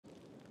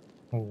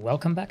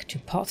Welcome back to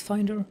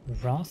Pathfinder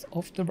Wrath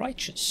of the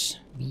Righteous.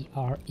 We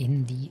are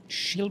in the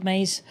shield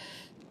maze,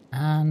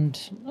 and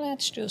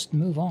let's just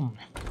move on.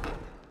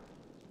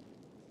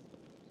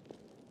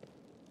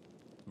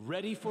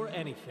 Ready for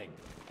anything.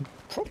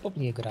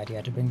 Probably a good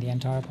idea to bring the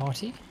entire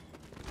party.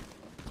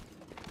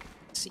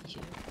 Let's see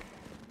here.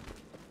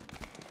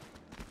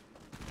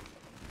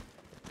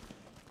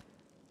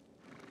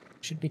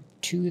 Should be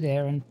 2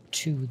 there and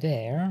 2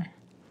 there.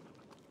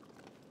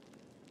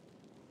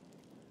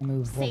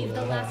 Move Save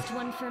the last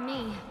one for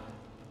me.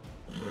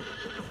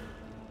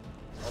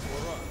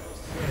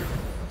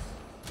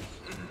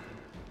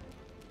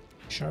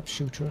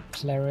 Sharpshooter,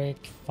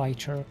 cleric,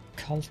 fighter,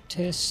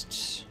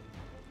 cultist.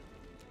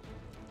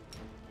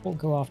 We'll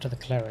go after the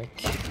cleric.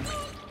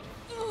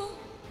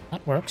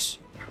 That works.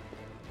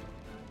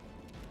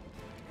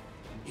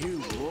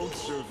 You won't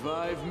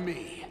survive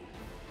me.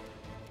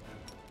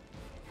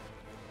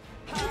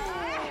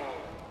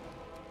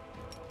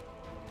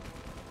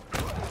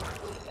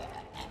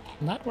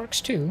 That works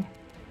too.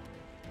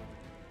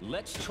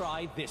 Let's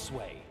try this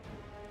way.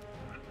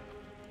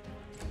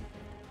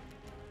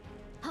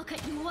 I'll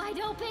cut you wide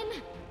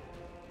open.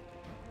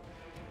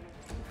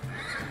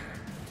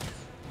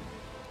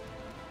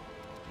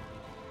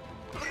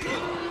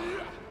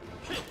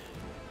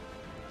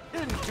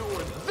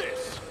 Endure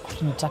this.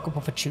 An attack of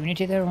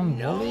opportunity there on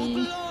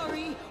Wally.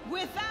 Glory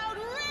without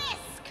risk.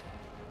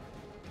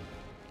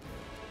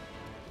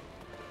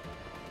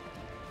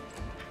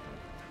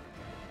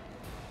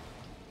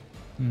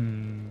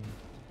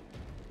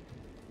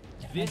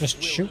 Yeah,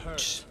 just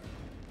shoot.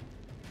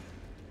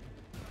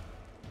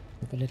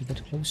 Move a little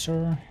bit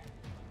closer.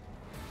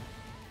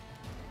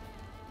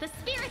 The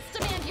spirits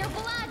demand your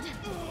blood.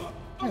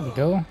 There we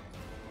go.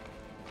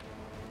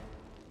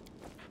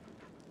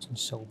 Isn't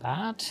so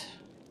bad.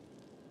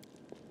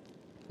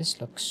 This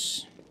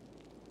looks...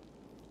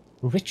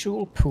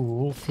 Ritual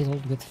pool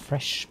filled with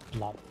fresh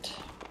blood.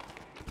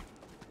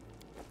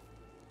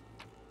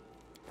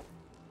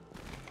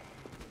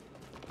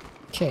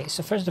 Okay,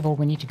 so first of all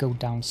we need to go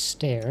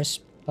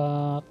downstairs,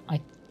 but I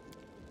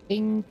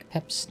think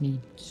Peps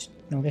needs...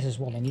 No, this is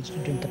Wally. Needs to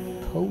drink a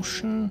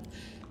potion.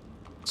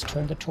 Let's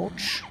turn the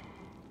torch.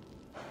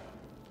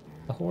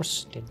 The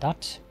horse did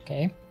that.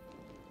 Okay.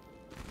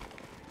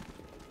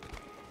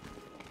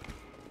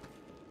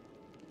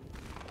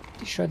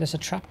 You sure there's a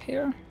trap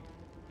here?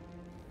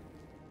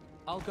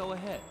 I'll go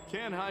ahead.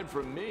 Can't hide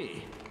from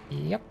me.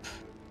 Yep.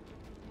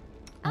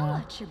 I'll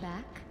watch your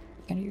back.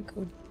 Can you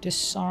go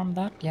disarm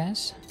that?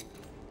 Yes.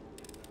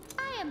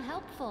 I am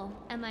helpful,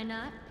 am I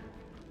not?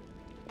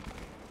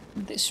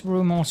 This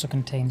room also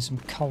contains some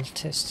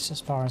cultists, as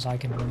far as I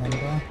can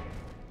remember.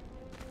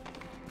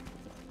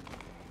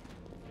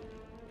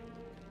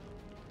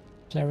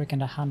 Cleric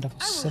and a hand of I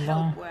will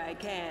Hosilla. help where I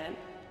can.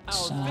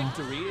 Our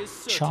victory is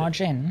certain.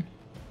 Charge in.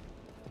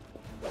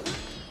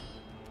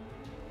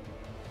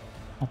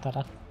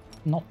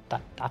 Not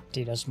that that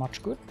did as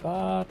much good,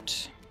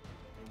 but...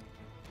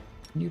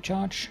 New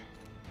charge.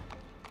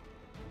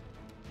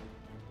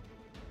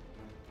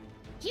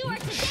 You are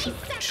today's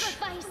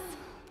sacrifice.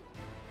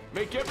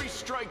 Make every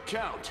strike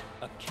count.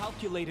 A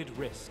calculated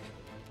risk.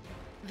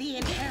 The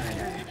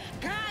Inheritor,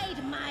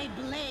 guide my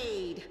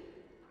blade.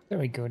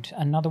 Very good.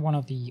 Another one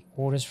of the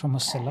orders from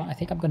Hosilla. I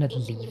think I'm going to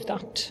leave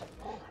that.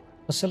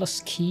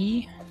 Hosilla's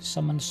key.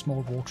 Summon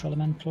small water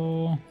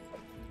elemental.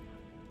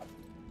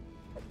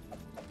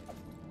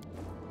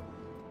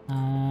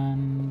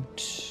 And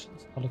let's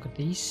have a look at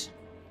these.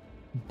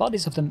 The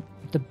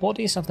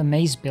bodies of the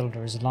maze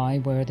builders lie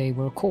where they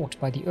were caught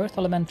by the earth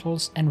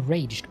elementals and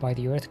raged by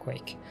the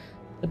earthquake.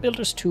 The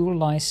builder's tool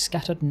lies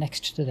scattered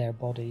next to their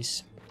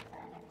bodies.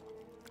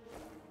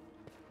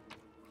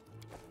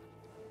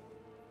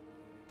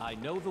 I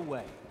know the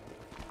way.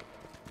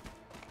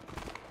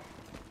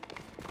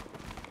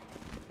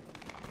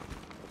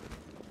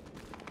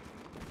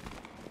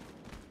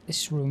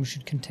 This room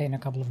should contain a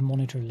couple of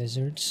monitor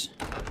lizards.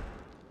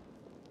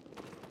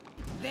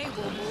 They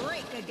will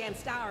break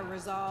against our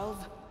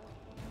resolve.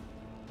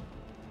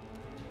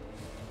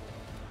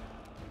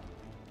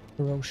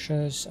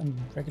 Ferocious and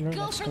regular. Go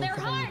Let's for go their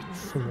for the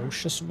hearts!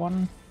 ferocious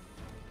one.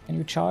 Can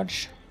you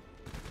charge?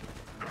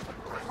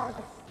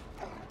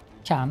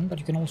 Can, but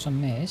you can also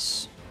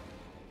miss.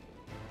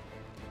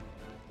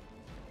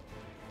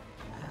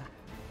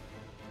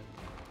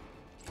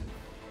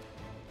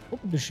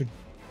 Probably should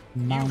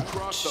mount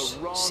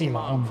Sila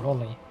on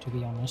Wally, to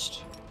be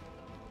honest.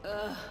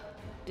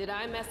 Did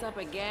I mess up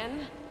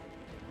again?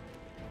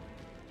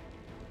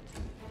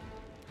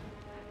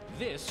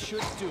 This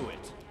should do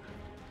it.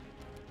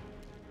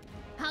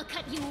 I'll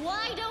cut you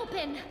wide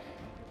open.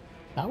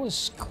 That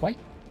was quite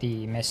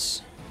the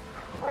miss.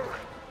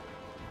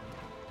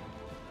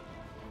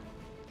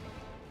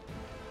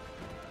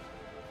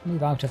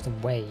 Move out of the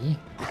way.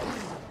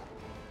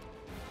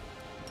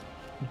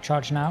 You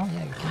charge now?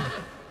 Yeah, you can.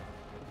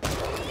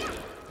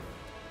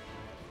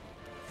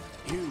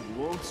 You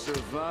won't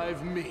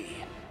survive me.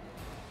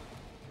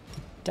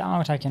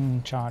 Doubt I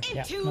can charge.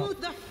 Yeah, Into no.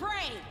 the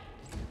fray.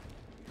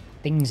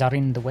 things are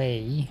in the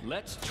way.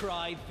 Let's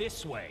try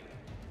this way.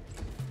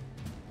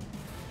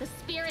 The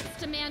spirits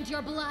demand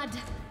your blood.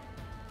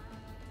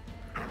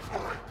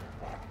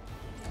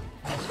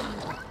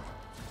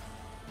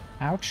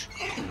 Ouch.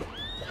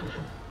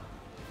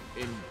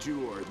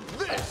 Endure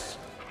this!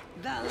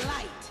 The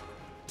light,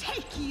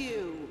 take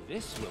you!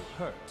 This will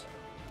hurt.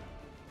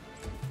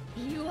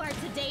 You are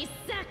today's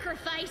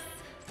sacrifice.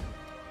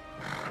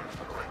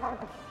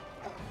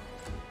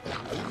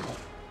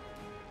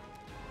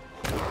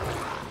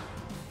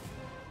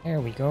 There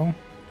we go.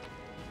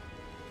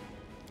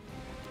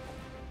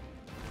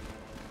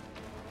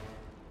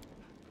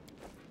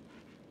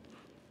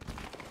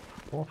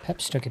 Poor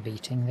Peps took a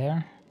beating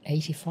there.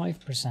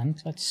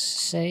 85%. Let's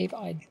save.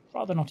 I'd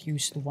rather not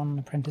use the one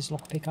apprentice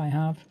lockpick I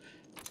have.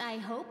 I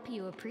hope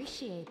you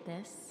appreciate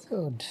this.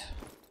 Good.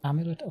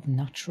 Amulet of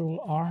Natural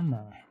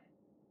Armor.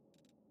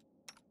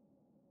 I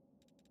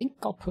think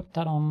I'll put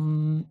that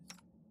on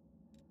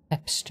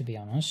Peps, to be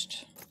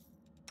honest.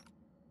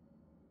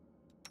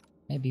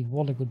 Maybe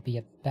Wally would be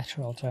a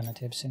better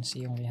alternative since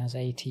he only has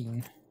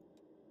 18.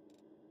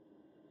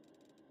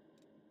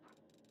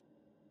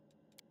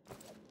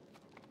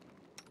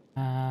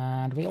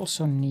 And we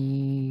also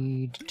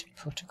need to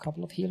put a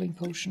couple of healing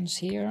potions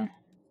here.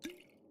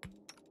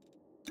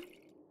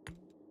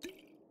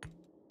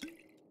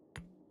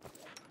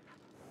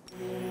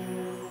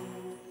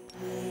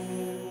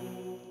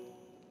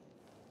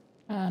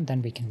 And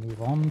then we can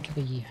move on to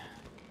the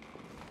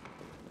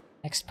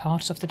next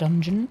parts of the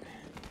dungeon.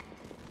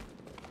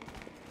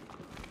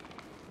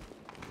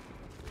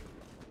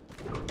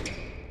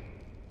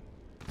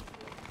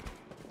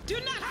 Do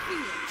not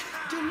fear!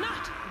 Do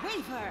not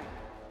waver!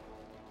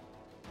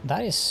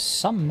 That is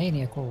some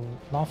maniacal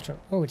laughter.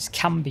 Oh, it's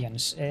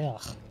Cambions.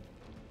 Ugh.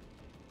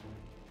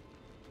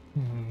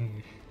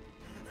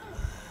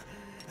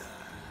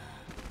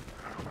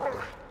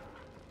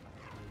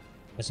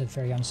 Was a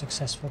very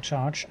unsuccessful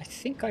charge. I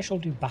think I shall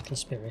do Battle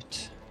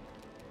Spirit.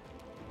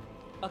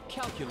 A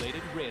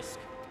calculated risk.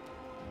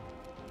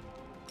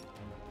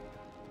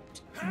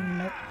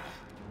 Nope.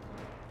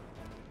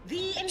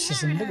 The This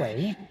is in the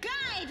way.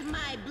 guide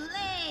my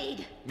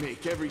blade!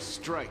 Make every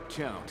strike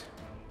count.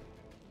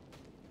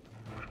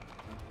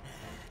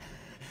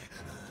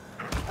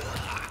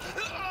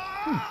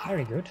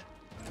 Very good.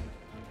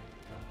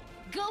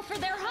 Go for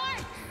their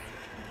hearts!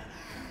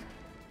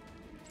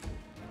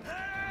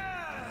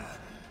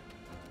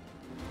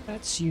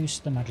 Let's use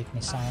the magic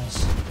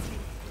missiles.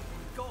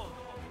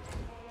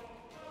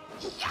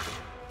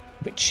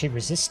 Which she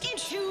resisted.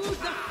 Into the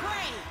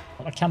fray!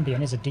 Well, a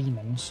Cambion is a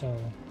demon, so...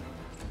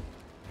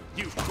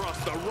 You've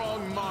crossed the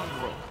wrong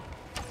mongrel.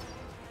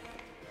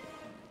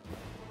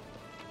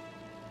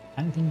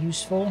 Anything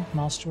useful?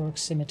 Masterwork,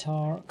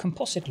 Scimitar,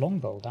 Composite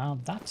Longbow. Now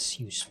that's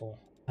useful.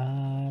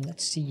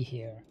 Let's see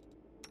here.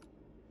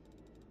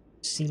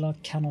 Hosilla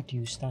cannot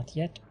use that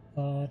yet,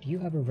 but you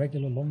have a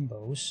regular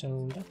longbow,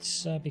 so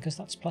that's because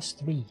that's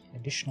 +3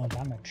 additional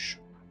damage.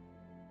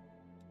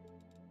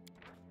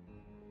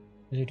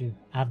 To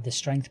add the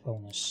strength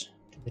bonus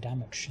to the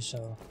damage,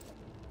 so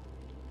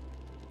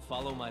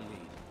Follow my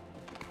lead.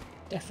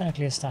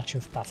 definitely a statue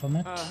of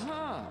Baphomet.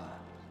 Aha!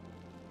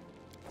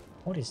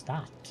 What is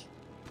that?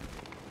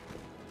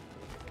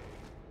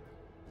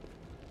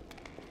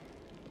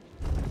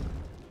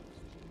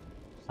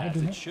 I As do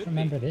it not should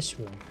remember be. this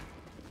room.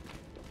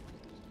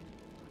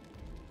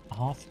 A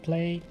hearth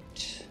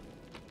plate.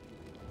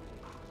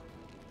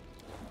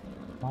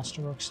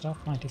 Masterwork stuff,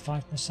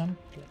 95%.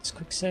 Let's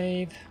quick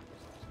save.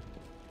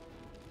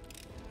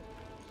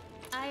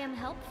 I am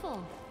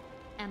helpful,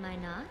 am I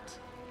not?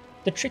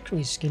 The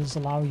trickery skills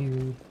allow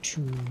you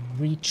to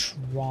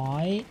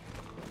retry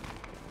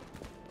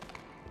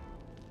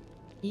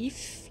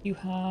if you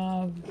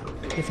have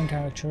a different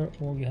character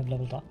or you have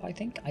leveled up, I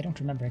think. I don't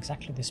remember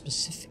exactly the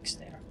specifics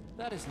there.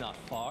 That is not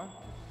far.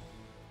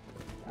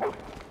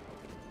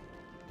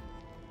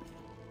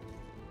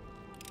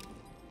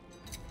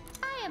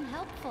 I am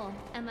helpful,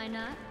 am I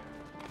not?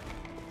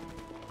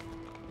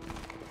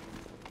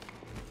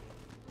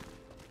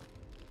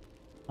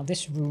 Now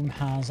this room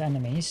has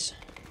enemies.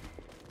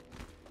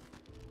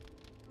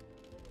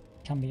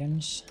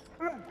 Cambions.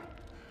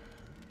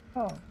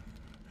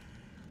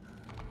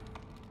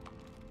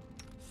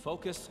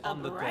 Focus A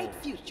on the bright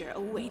goal. future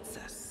awaits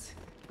us.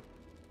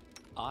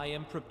 I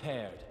am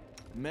prepared.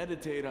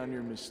 Meditate on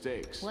your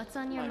mistakes. What's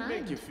on your Might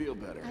mind? make you feel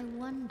better. I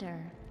wonder.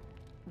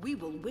 We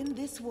will win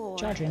this war.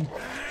 Charge in.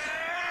 Pocket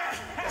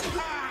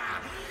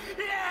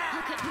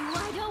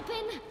wide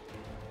open?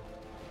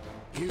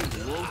 You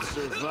won't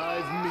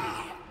survive me.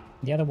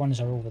 The other ones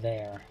are over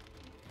there.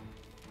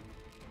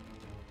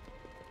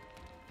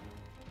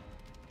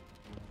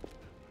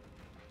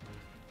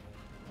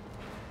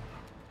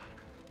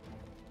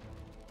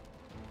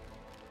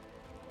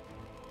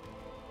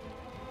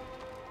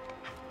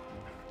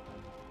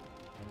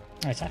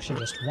 Oh, it's actually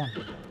just one.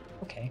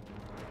 Okay.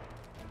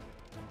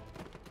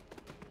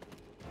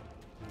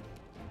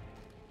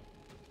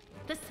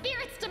 The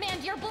spirits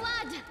demand your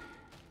blood!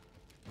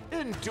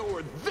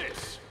 Endure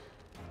this!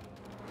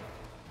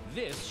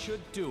 This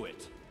should do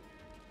it.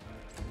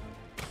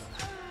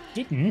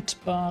 Didn't,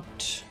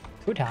 but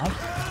could have.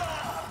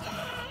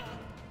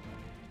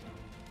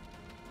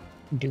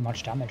 Didn't do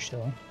much damage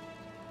though.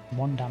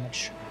 1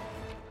 damage.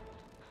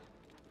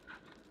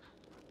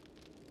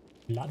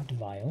 Blood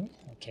vial,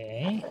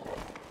 okay.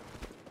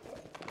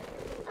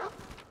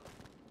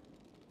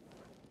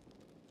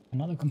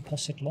 Another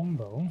composite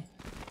longbow.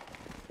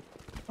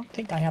 I don't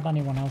think I have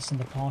anyone else in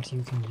the party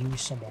who can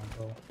use a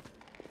longbow.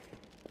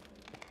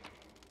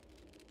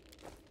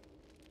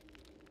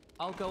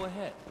 I'll go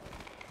ahead.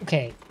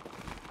 Okay.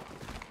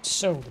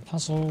 So, the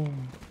puzzle,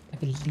 I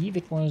believe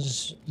it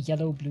was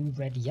yellow, blue,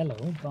 red,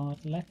 yellow, but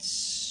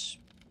let's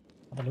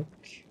have a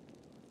look.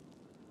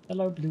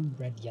 Yellow, blue,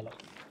 red, yellow.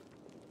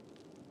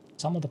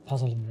 Some of the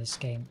puzzles in this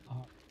game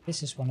are...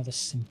 This is one of the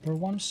simpler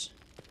ones.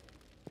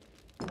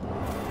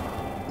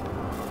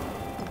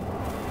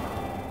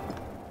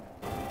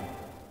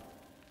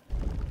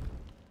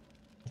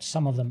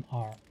 Some of them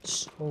are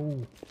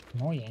so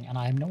annoying, and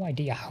I have no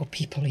idea how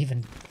people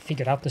even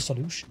figured out the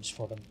solutions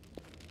for them.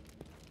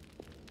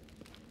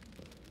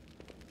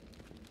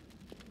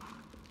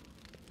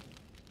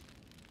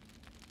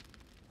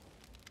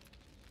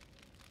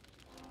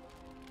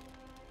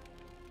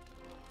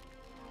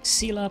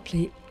 Hosilla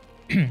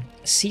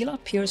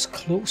peers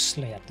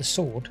closely at the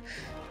sword,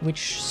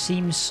 which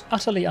seems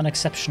utterly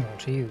unexceptional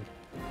to you.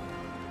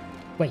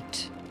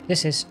 Wait,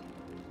 this is...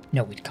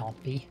 No, it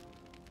can't be.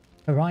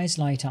 Her eyes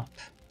light up.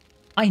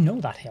 I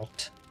know that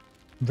hilt.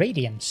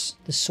 Radiance,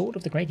 the sword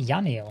of the great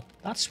Yaniel,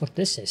 that's what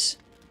this is.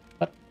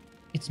 But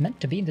it's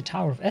meant to be in the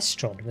Tower of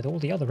Estrod with all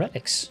the other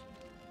relics.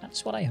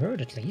 That's what I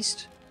heard, at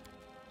least.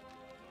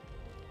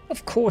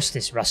 Of course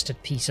this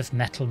rusted piece of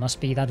metal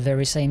must be that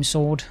very same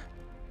sword.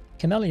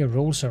 Camellia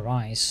rolls her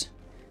eyes.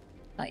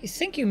 I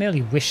think you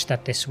merely wish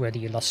that this were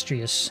the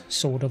illustrious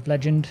sword of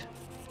legend.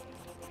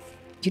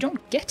 You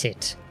don't get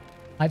it.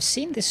 I've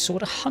seen this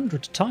sword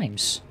 100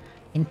 times.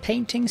 In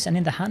paintings and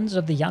in the hands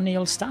of the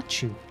Yaniel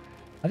statue.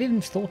 I've even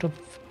thought of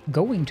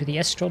going to the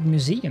Estrod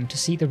Museum to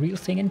see the real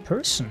thing in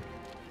person.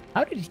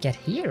 How did it get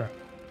here?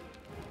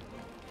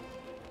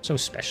 So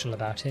special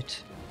about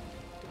it.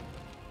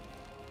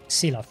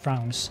 Hosilla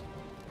frowns.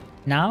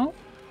 Now?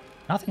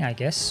 Nothing, I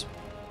guess.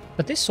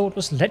 But this sword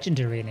was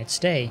legendary in its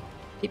day.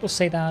 People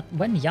say that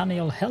when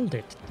Yaniel held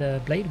it,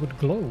 the blade would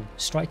glow,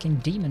 striking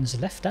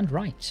demons left and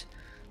right.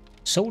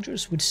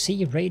 Soldiers would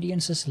see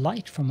Radiance's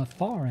light from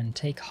afar and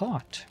take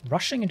heart,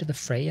 rushing into the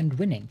fray and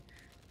winning.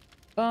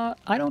 But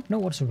I don't know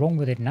what's wrong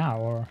with it now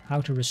or how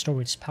to restore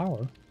its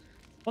power.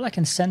 All I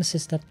can sense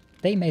is that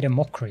they made a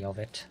mockery of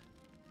it.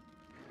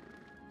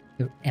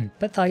 You're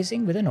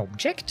empathizing with an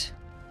object?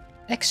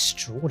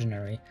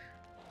 Extraordinary.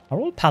 Are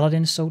all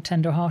paladins so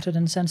tender-hearted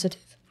and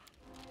sensitive?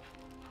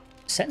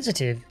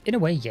 Sensitive? In a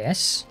way,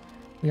 yes.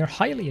 We are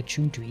highly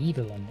attuned to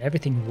evil and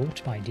everything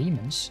wrought by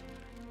demons.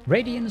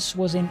 Radiance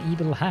was in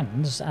evil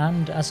hands,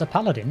 and as a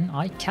paladin,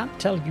 I can't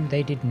tell you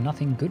they did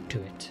nothing good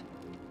to it.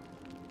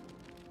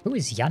 Who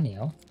is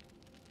Yaniel?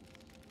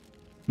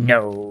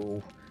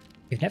 No.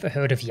 You've never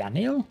heard of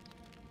Yaniel?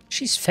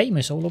 She's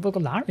famous all over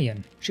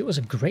Golarion. She was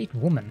a great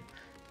woman.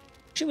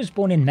 She was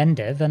born in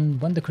Mendev, and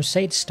when the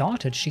crusade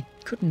started, she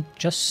couldn't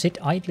just sit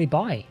idly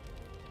by.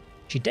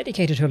 She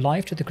dedicated her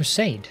life to the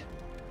crusade.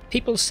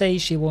 People say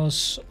she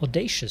was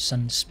audacious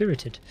and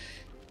spirited.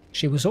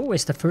 She was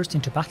always the first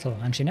into battle,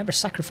 and she never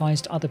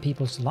sacrificed other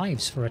people's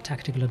lives for a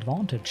tactical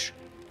advantage.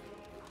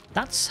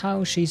 That's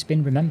how she's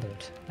been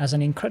remembered, as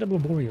an incredible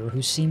warrior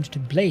who seemed to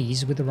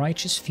blaze with a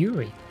righteous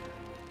fury.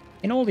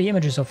 In all the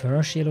images of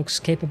her, she looks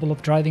capable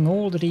of driving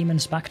all the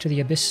demons back to the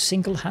abyss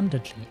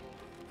single-handedly.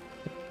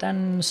 But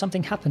then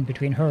something happened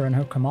between her and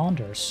her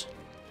commanders.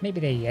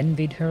 Maybe they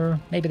envied her,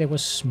 maybe there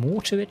was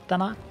more to it than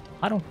that,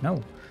 I don't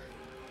know.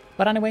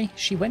 But anyway,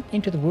 she went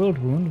into the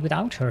Worldwound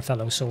without her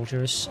fellow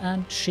soldiers,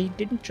 and she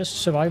didn't just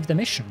survive the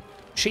mission.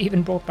 She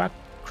even brought back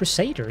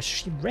crusaders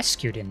she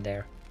rescued in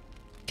there.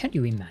 Can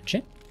you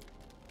imagine?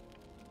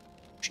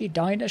 She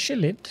died as she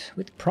lived,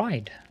 with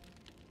pride.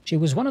 She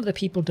was one of the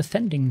people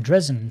defending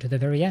Dresden to the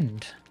very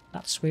end.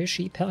 That's where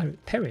she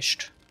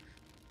perished.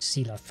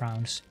 Hosilla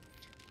frowns.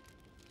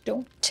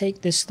 Don't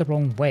take this the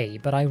wrong way,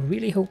 but I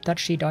really hope that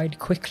she died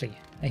quickly,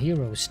 a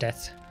hero's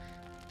death.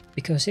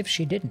 Because if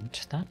she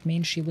didn't, that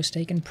means she was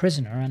taken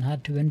prisoner and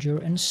had to endure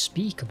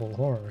unspeakable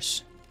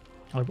horrors.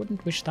 I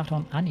wouldn't wish that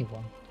on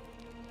anyone.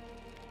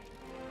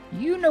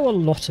 You know a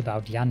lot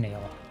about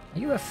Yaniel. Are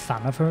you a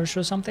fan of hers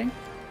or something?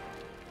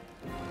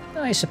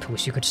 I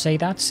suppose you could say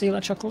that,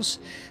 Hosilla chuckles.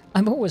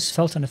 I've always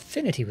felt an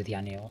affinity with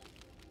Yaniel.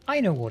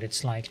 I know what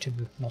it's like to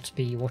not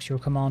be what your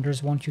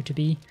commanders want you to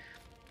be.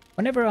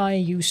 Whenever I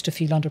used to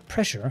feel under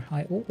pressure,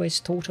 I always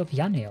thought of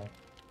Yaniel.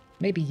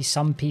 Maybe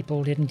some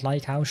people didn't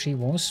like how she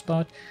was,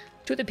 but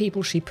to the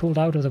people she pulled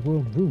out of the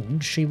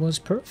Worldwound, she was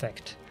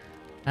perfect.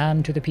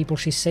 And to the people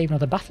she saved on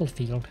the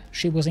battlefield,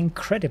 she was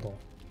incredible.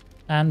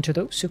 And to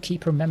those who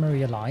keep her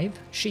memory alive,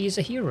 she is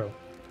a hero.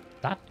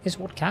 That is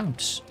what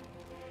counts.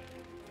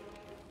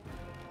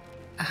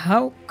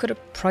 How could a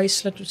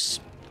priceless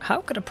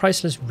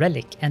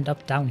relic end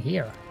up down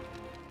here?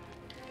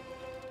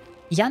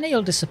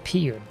 Yanael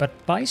disappeared, but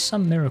by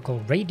some miracle,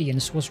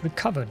 Radiance was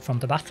recovered from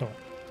the battle.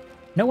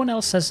 No one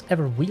else has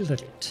ever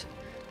wielded it.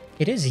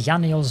 It is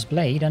Yanael's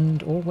blade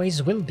and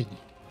always will be.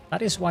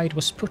 That is why it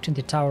was put in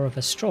the Tower of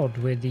Estrod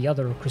with the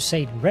other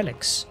Crusade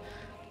relics.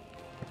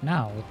 But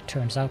now it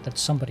turns out that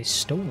somebody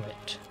stole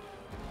it.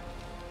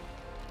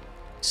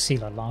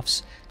 Hosilla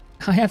laughs.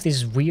 I have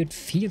this weird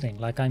feeling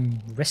like I'm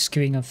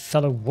rescuing a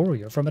fellow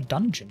warrior from a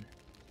dungeon.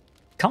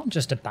 Can't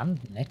just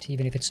abandon it,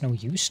 even if it's no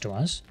use to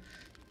us.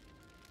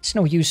 It's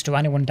no use to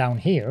anyone down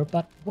here,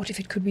 but what if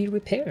it could be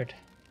repaired?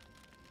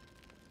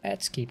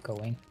 Let's keep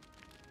going.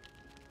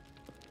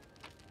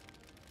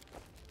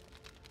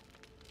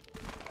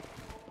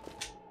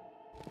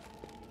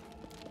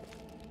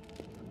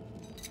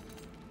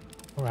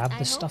 Grab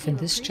the stuff in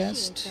this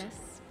chest.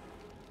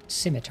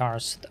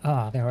 Scimitars.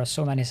 Ah, there are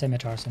so many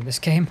scimitars in this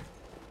game.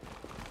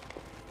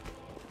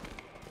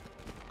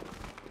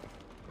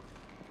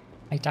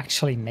 I'd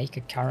actually make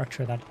a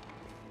character that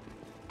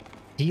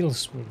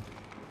deals with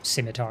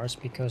scimitars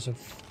because of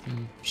the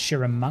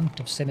sheer amount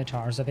of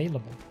scimitars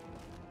available.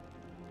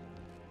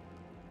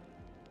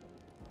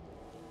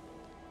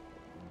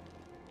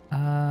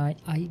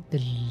 I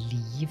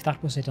believe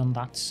that was it on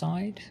that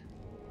side.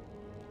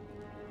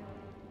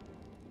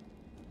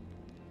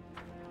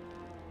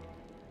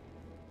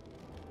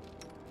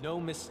 No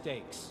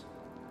mistakes.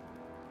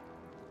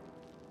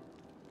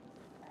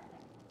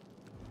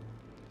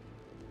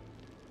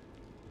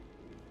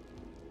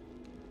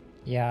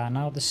 Yeah,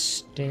 now the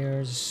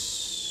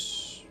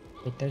stairs...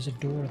 Wait, there's a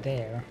door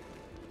there.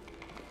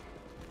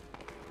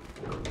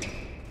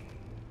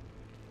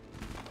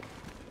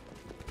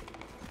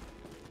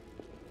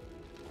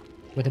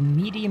 With a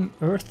medium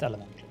earth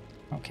element.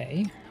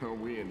 Okay. Are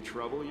we in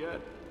trouble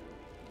yet?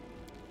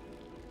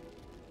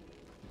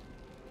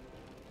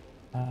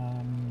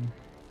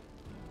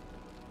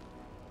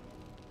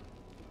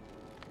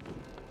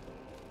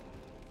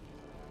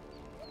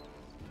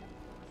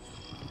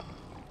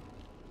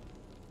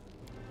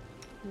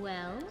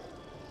 Well?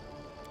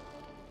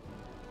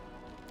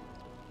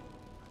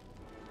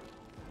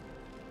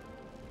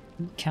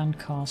 You can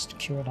cast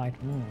Cure Light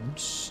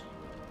Wounds.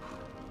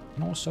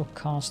 And also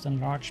cast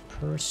Enlarged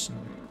Person.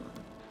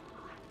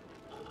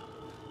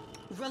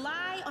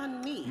 Rely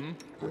on me.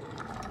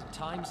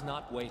 Time's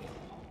not waiting.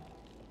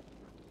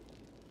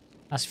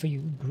 As for you,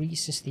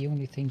 Grease is the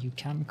only thing you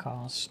can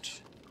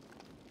cast.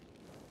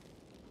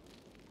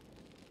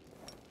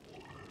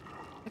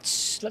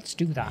 Let's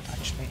do that,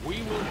 actually. We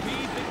will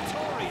be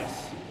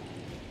victorious.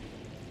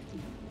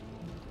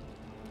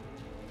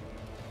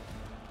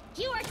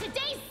 You are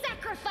today's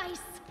sacrifice!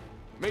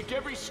 Make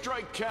every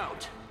strike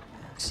count.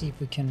 See if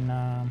we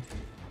can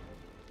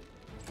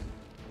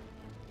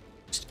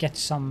just get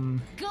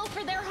some Go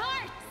for their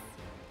hearts!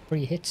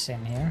 free hits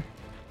in here.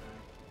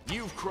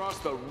 You've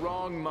crossed the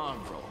wrong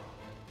mongrel.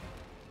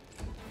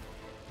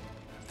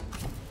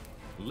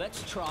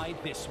 Let's try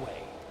this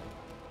way.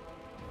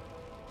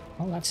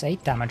 Well, that's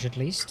 8 damage at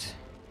least.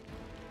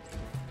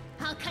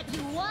 I'll cut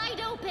you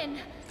wide open!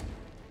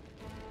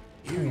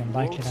 Very You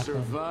unlikely won't that will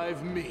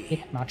survive me.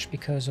 hit much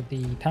because of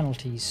the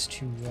penalties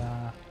to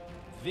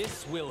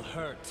This will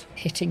hurt.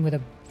 hitting with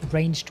a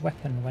ranged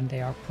weapon when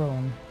they are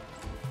prone.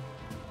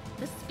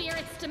 The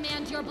spirits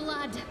demand your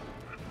blood.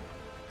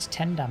 It's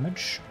 10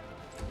 damage.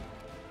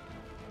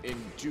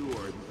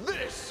 Endure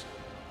this.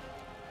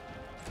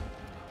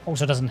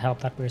 Also doesn't help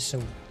that we're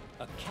so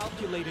A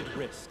calculated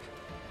risk.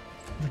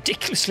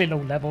 ridiculously low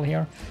level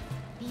here.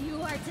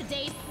 You are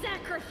today's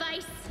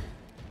sacrifice!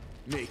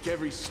 Make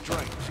every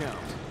strike count.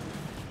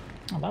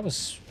 Oh, that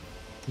was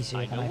easier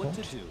I than know I what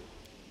thought. to do.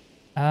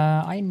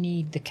 I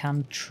need the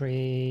cantrip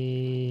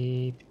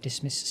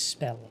dismiss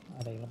spell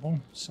available,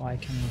 so I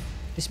can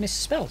dismiss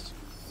spells.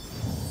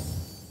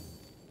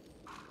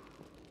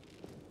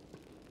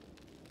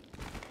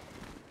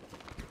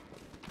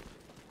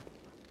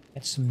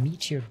 Get some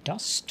meteor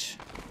dust.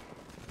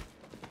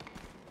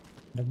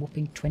 And a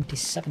whopping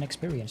 27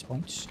 experience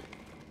points.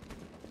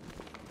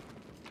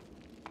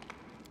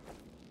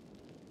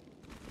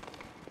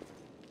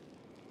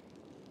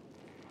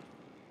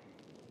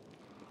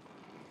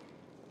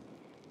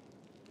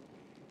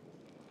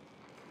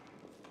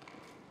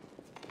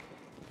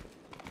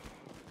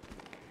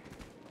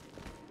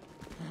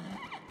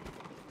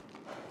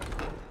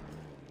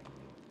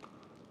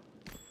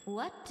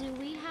 What do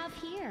we have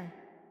here?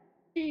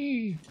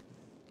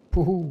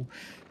 Woohoo!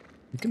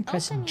 You can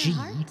press Open your G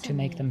heart to to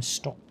make me. them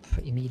stop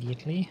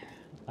immediately.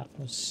 That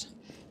was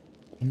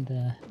in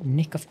the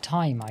nick of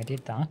time I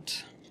did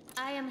that.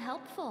 I am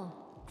helpful.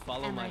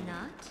 Follow Am my I lead.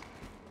 not?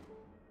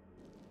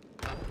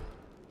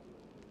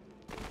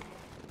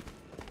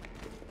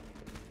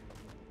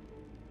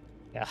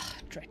 Ugh,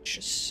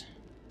 dretches.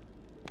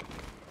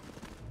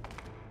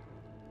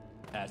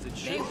 As it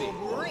They should be.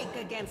 will break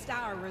against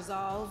our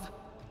resolve.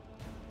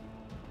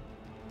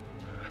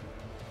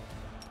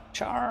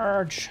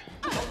 Charge!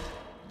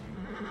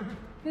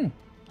 That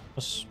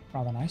was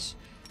rather nice.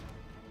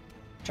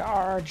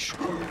 Charge!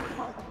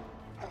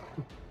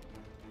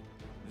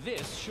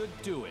 This should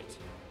do it.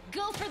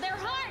 Go for their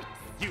hearts!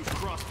 You've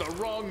crossed the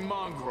wrong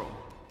mongrel.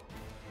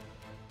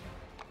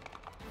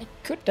 I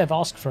could have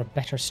asked for a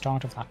better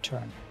start of that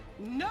turn.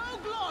 No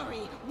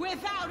glory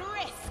without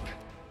risk!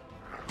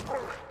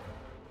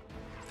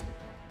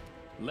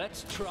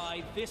 Let's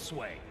try this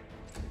way.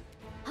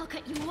 I'll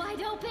cut you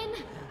wide open.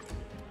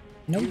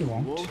 No, you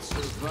Won't won't.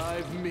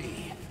 survive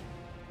me.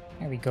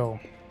 There we go.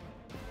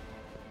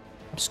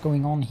 What's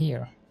going on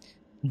here?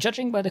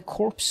 Judging by the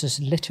corpses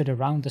littered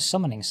around the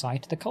summoning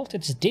site, the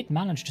cultists did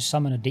manage to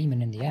summon a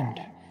demon in the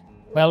end.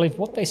 Well, if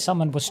what they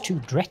summoned was 2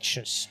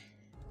 dretches,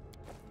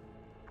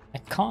 I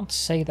can't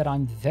say that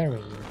I'm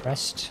very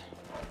impressed.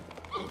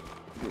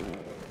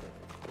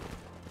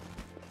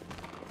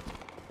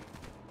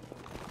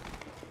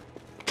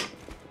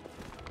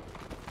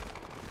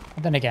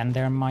 But then again,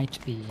 there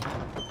might be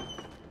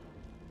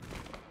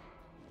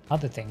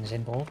other things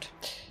involved.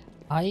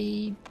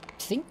 I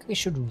think we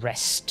should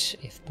rest,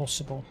 if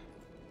possible.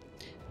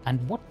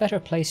 And what better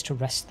place to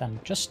rest than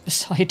just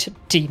beside a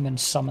demon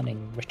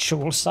summoning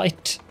ritual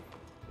site?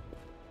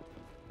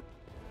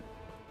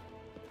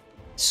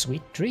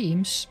 Sweet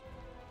dreams.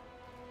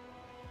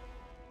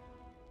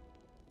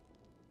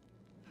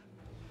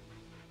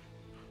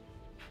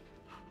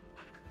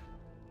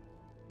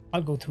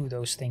 I'll go through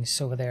those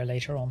things over there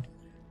later on.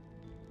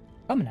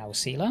 Come now,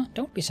 Hosilla,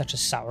 don't be such a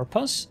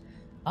sourpuss.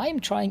 I am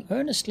trying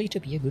earnestly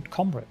to be a good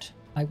comrade.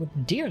 I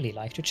would dearly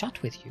like to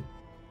chat with you.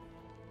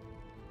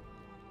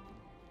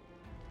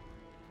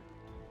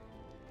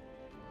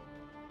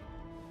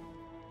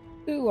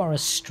 You are a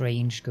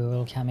strange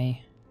girl,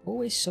 Cammy.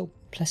 Always so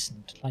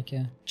pleasant, like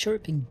a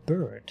chirping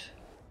bird,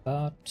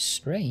 but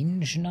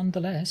strange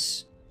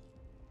nonetheless.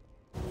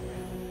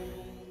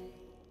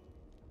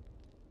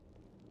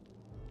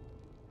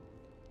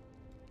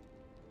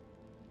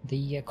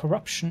 The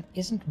corruption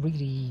isn't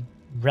really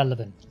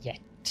relevant yet.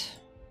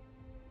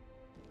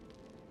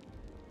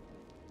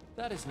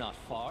 That is not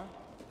far.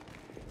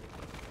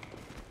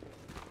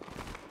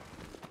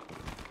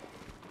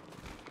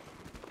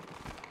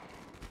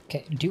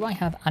 Okay, do I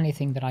have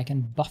anything that I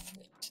can buff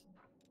it?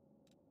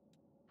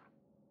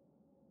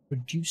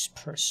 Reduce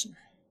person.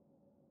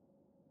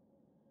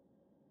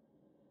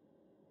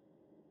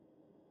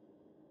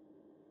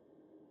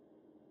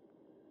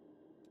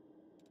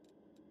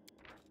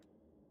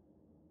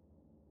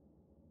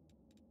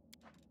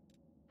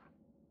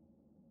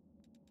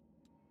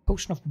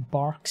 Potion of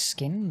bark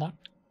skin, that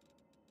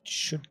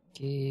should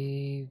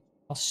give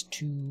us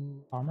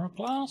 2 armor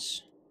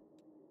class.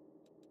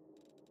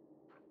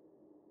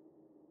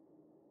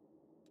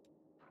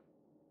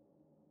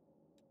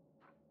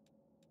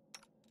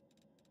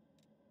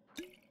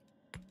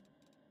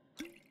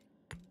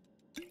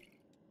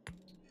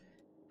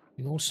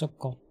 We also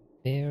got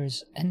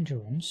Bear's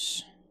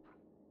Endurance.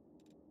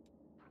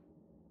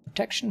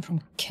 Protection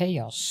from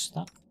Chaos,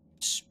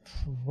 that's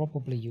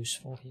probably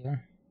useful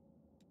here.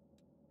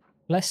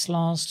 Bless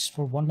lasts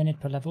for 1 minute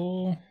per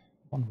level,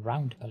 1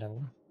 round per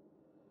level.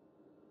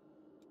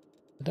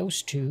 For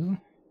those 2,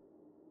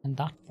 and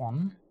that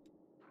one.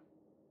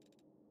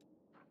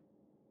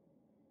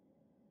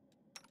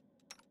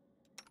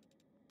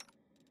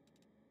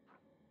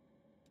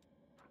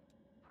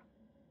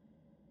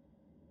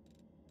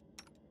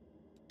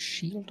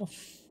 Shield of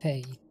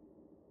Faith.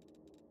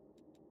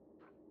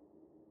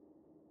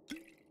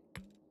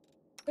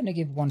 I'm going to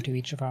give 1 to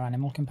each of our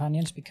animal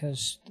companions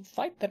because the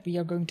fight that we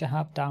are going to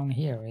have down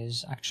here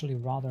is actually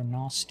rather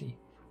nasty.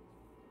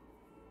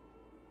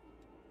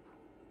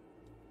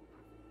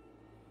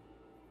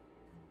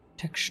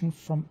 Protection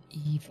from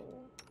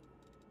evil.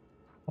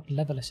 What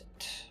level is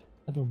it?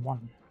 Level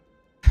 1.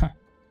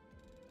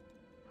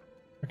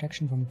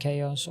 Protection from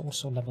chaos,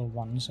 also level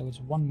 1, so it's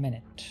 1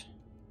 minute.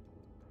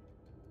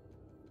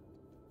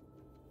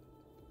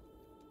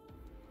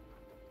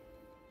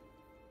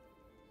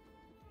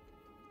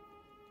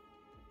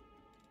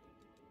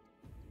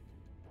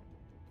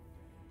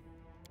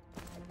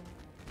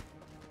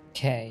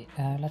 Okay,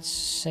 let's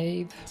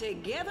save.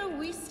 Together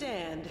we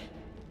stand.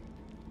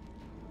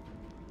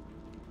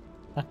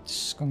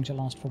 That's going to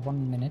last for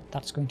 1 minute.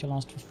 That's going to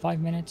last for 5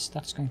 minutes.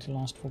 That's going to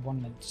last for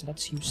 1 minute. So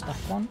let's use that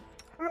one.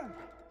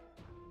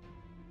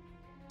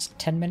 It's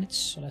 10 minutes,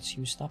 so let's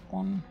use that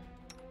one.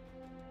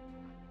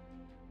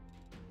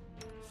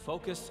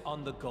 Focus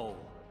on the goal.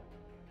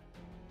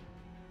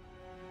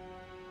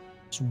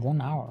 It's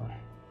 1 hour.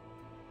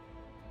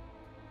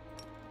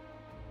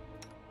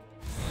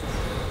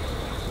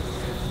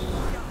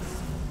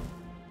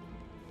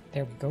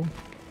 There we go.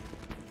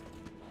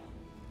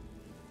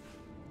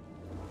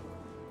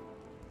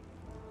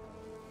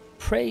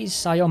 Praise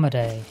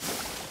Siomade.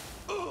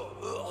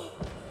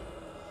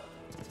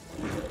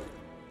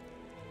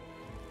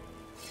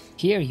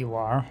 Here you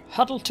are,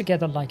 huddled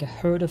together like a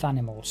herd of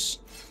animals.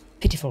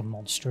 Pitiful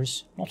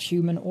monsters, not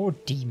human or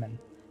demon.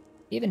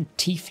 Even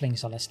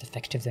tieflings are less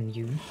effective than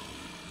you.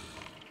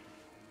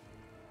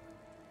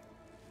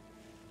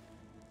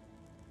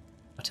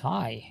 But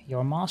I,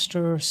 your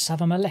master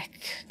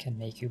Savamalek, can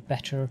make you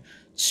better,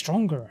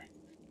 stronger.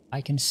 I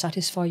can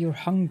satisfy your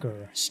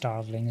hunger,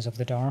 starvelings of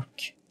the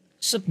dark.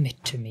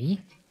 Submit to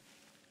me.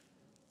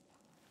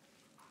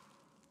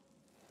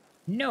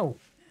 No,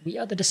 we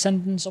are the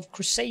descendants of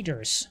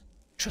crusaders.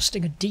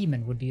 Trusting a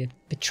demon would be a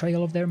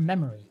betrayal of their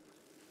memory.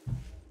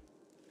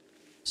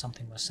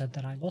 Something was said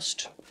that I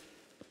lost.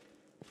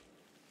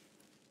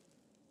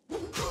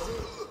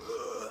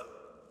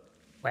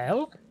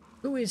 Well,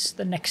 who is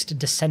the next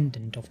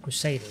descendant of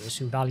crusaders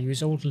who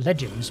values old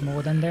legends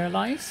more than their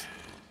life?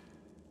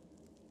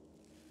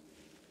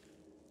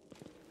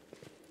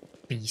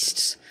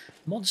 Beasts,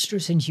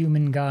 monsters in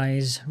human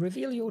guise,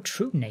 reveal your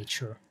true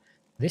nature.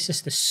 This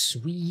is the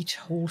sweet,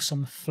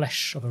 wholesome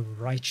flesh of a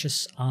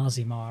righteous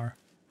Aasimar.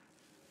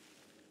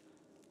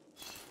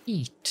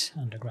 Eat,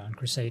 underground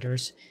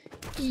crusaders.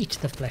 Eat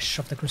the flesh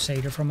of the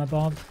crusader from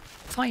above.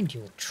 Find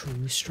your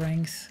true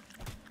strength.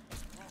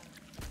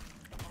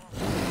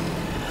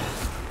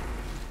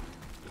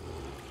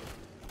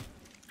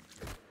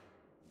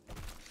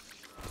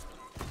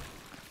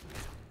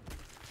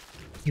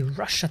 You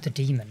rush at the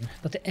demon,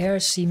 but the air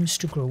seems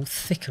to grow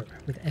thicker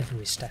with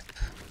every step.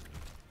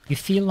 You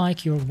feel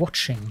like you're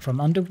watching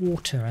from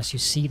underwater as you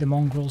see the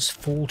mongrels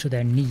fall to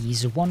their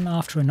knees one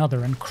after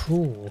another and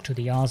crawl to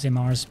the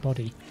Aasimar's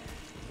body.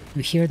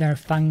 You hear their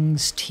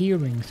fangs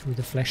tearing through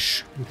the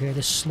flesh, you hear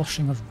the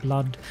sloshing of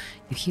blood,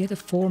 you hear the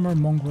former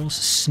mongrels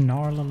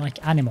snarl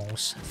like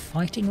animals,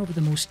 fighting over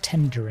the most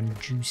tender and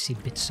juicy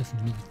bits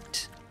of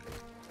meat.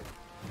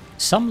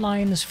 Some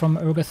lines from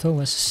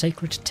Urgathoa's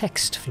sacred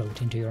text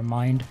float into your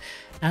mind,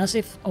 as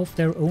if of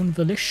their own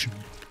volition.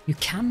 You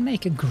can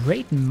make a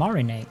great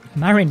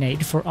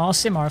marinade for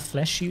Aasimar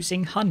flesh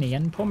using honey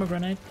and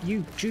pomegranate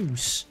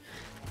juice.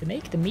 To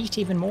make the meat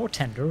even more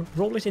tender,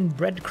 roll it in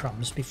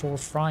breadcrumbs before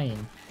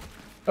frying.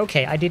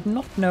 Okay, I did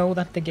not know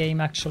that the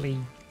game actually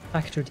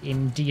factored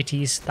in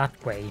deities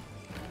that way.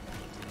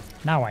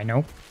 Now I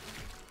know.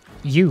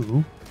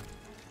 Your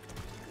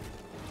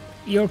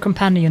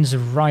companions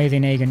writhe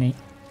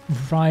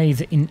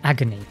in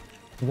agony.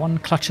 One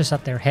clutches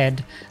at their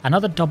head,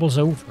 another doubles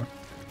over.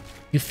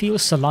 You feel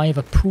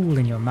saliva pool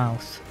in your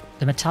mouth.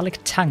 The metallic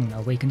tang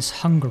awakens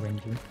hunger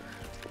in you.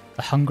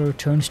 The hunger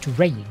turns to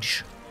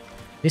rage.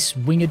 This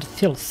winged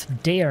filth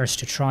dares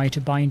to try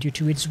to bind you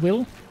to its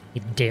will.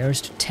 It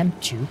dares to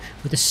tempt you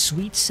with a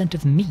sweet scent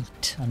of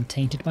meat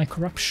untainted by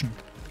corruption.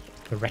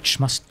 The wretch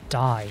must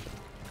die.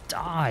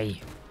 Die!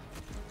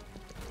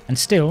 And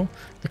still,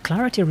 the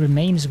clarity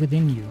remains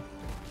within you.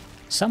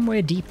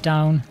 Somewhere deep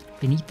down,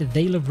 beneath the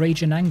veil of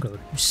rage and anger,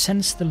 you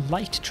sense the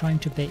light trying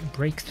to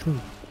break through.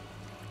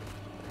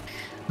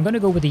 I'm going to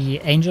go with the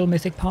angel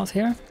mythic path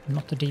here,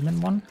 not the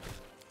demon one.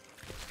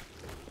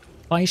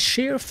 By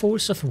sheer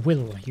force of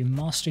will, you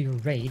master your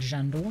rage,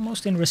 and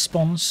almost in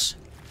response,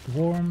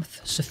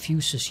 warmth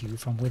suffuses you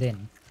from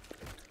within.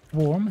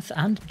 Warmth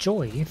and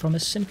joy from a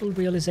simple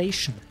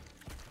realization.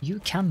 You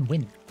can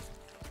win.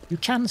 You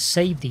can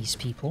save these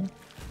people.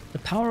 The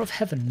power of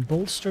heaven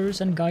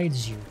bolsters and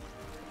guides you.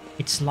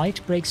 Its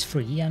light breaks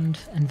free, and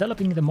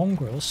enveloping the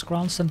mongrels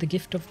grants them the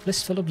gift of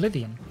blissful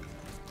oblivion.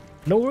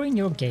 Lowering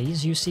your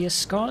gaze, you see a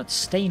scarlet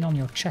stain on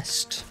your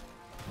chest.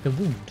 The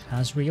wound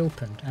has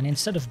reopened, and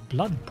instead of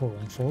blood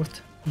pouring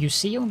forth, you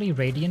see only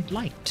radiant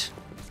light.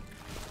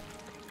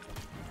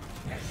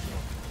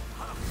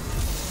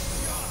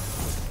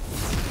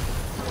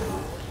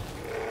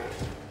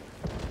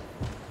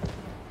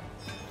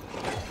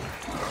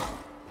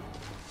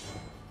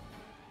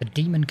 The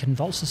demon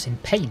convulses in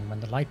pain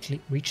when the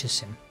light reaches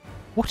him.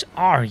 What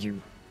are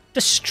you?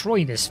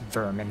 Destroy this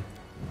vermin.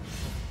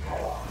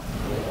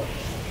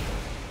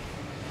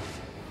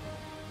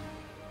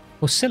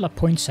 Hosilla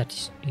points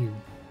at you.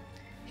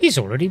 He's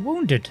already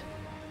wounded.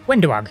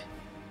 Wenduag,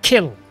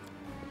 kill!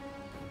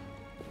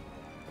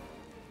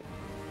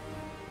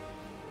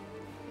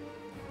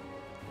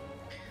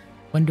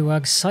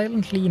 Wenduag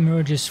silently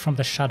emerges from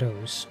the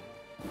shadows.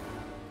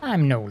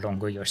 I'm no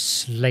longer your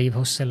slave,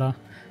 Hosilla,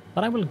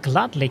 but I will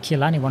gladly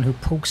kill anyone who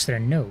pokes their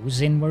nose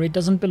in where it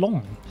doesn't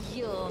belong.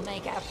 You'll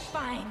make a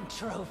fine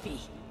trophy.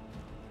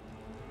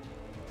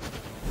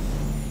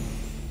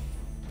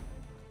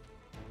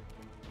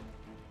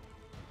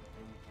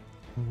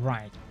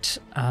 Right,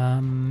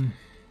 that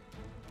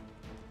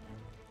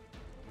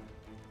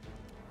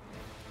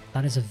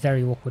is a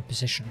very awkward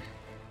position.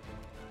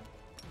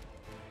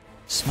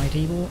 Smite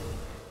Evil.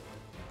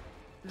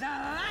 The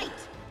light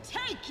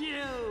take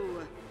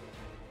you!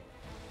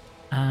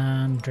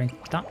 And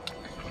drink that.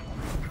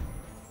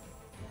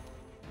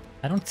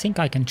 I don't think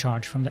I can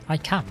charge from the... I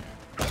can.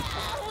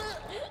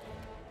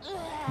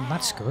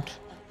 That's good.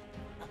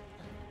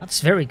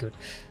 That's very good.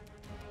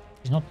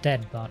 He's not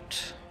dead,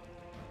 but...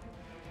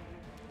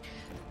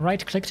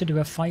 Right click to do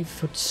a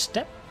 5-foot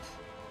step.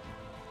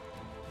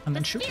 And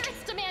then shoot.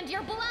 Spirits demand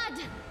your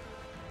blood!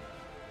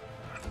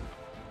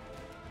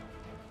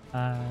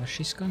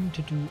 She's going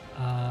to do...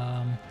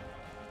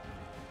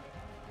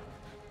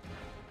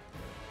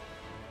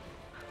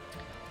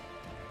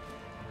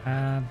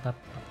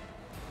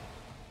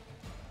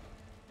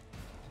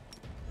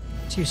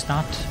 let's use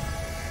that.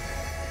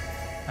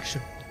 I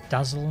should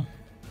dazzle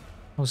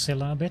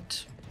Hosilla a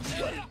bit.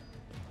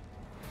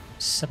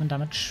 7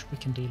 damage, we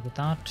can deal with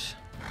that.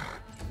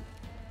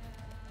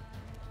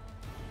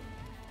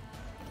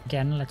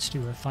 again. Let's do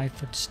a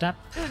 5-foot step.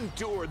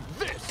 Endure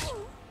this!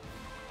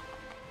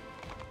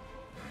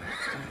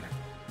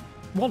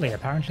 Wally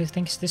apparently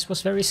thinks this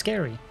was very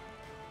scary.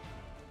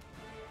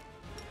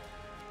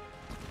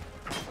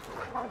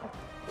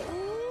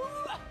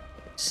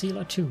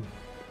 Hosilla 2.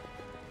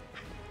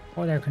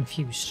 Or they're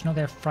confused. No,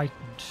 they're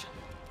frightened.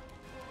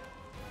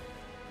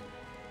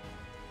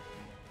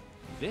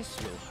 This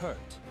will hurt.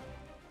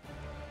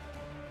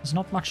 There's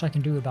not much I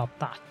can do about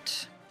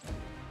that.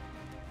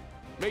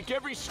 Make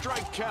every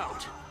strike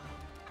count!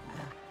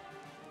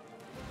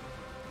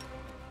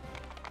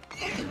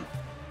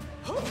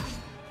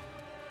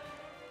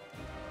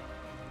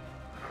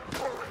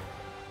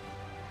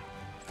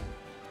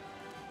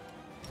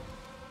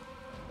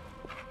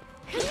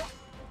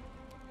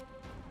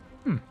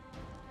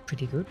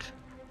 Pretty good.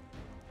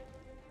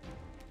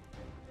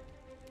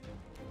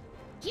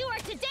 You are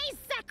today's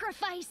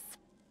sacrifice!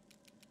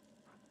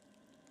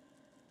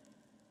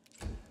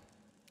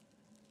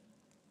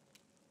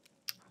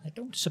 I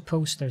don't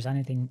suppose there's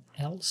anything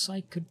else I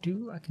could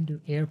do. I can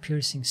do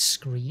air-piercing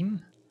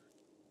scream.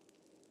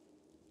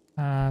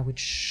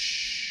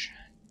 Which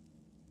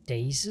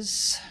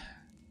dazes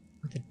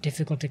with a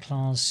difficulty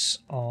class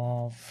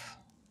of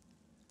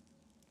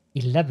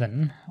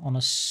 11 on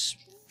a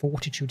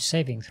fortitude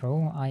saving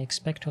throw. I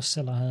expect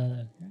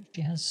Hosilla,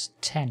 she has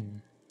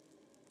 10.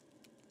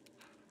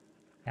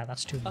 Yeah,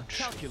 that's too much.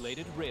 A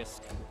calculated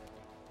risk.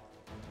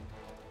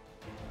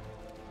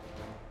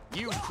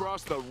 You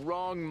crossed the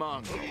wrong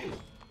monk.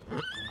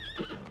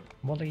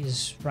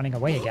 Wally's running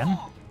away again.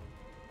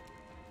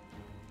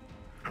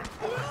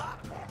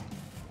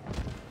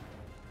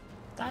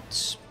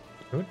 That's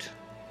good.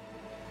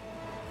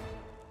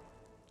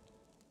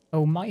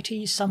 O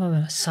mighty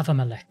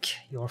Savamalek,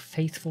 your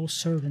faithful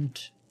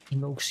servant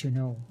invokes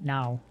you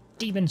now.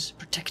 Demons,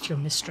 protect your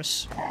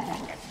mistress.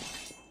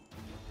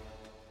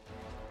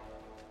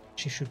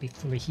 She should be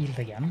fully healed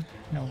again.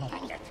 No, not.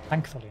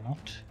 Thankfully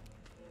not.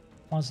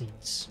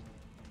 Mozzies.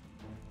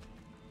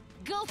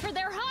 Go for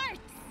their hearts!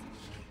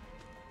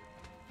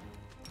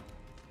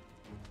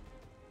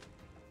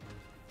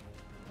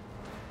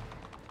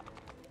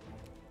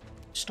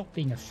 Stop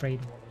being afraid,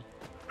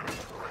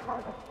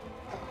 Wally.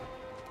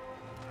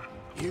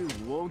 You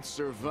won't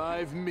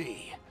survive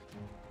me.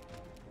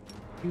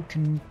 You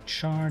can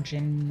charge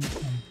in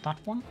on that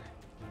one.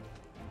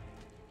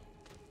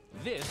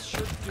 This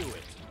should do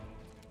it.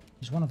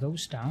 There's one of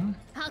those down.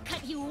 I'll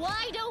cut you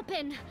wide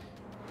open!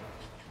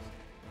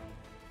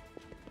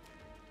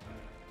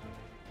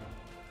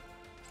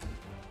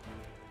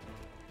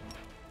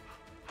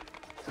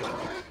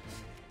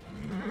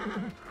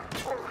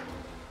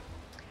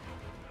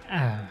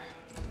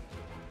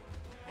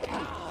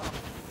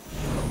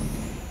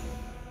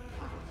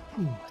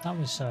 Ooh, that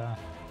was a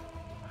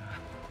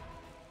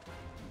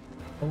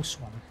close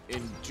one.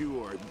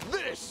 Endure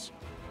this!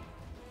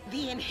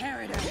 The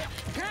Inheritor,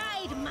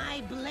 guide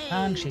my blade!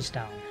 And she's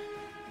down.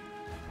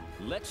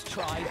 Let's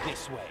try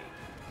this way.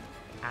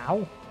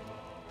 Ow.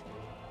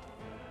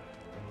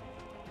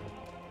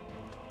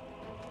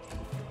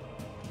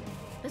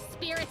 The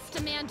spirits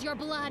demand your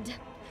blood.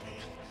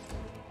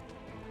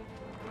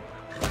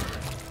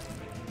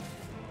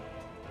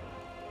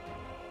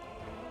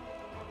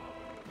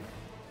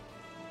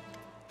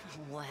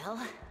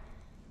 Well,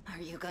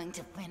 are you going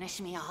to finish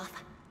me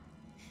off?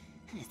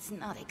 It's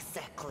not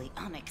exactly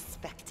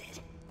unexpected.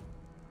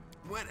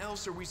 What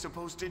else are we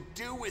supposed to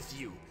do with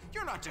you?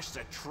 You're not just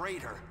a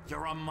traitor,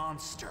 you're a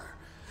monster.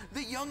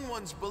 The young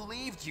ones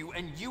believed you,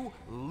 and you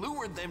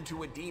lured them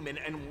to a demon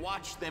and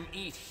watched them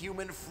eat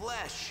human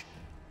flesh.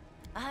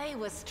 I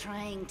was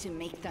trying to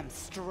make them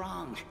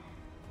strong.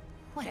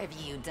 What have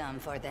you done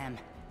for them?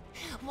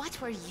 What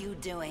were you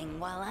doing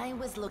while I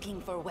was looking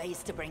for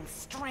ways to bring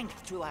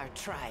strength to our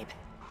tribe?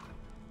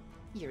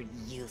 You're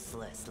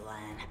useless,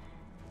 Lan.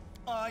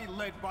 I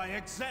led by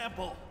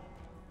example.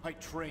 I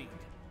trained.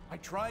 I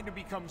tried to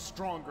become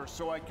stronger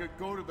so I could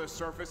go to the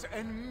surface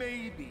and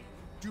maybe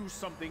do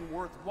something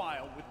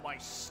worthwhile with my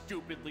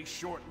stupidly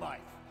short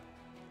life.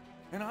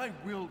 And I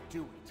will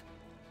do it.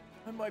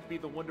 I might be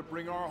the one to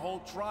bring our whole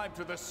tribe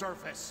to the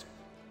surface.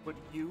 But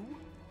you?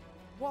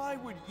 Why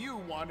would you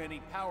want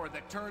any power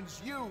that turns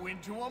you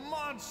into a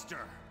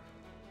monster?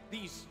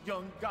 These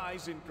young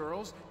guys and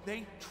girls,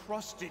 they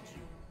trusted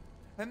you.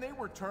 And they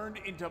were turned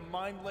into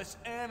mindless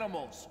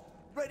animals,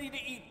 ready to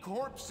eat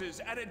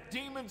corpses at a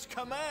demon's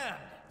command.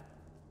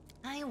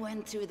 I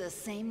went through the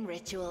same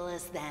ritual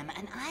as them,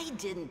 and I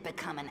didn't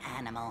become an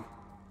animal.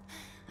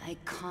 I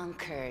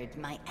conquered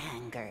my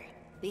anger.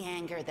 The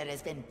anger that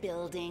has been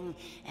building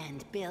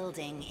and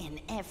building in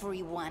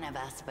every one of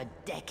us for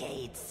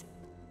decades.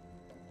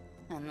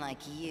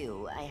 Unlike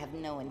you, I have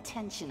no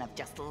intention of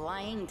just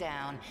lying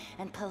down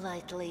and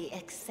politely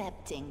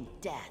accepting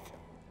death.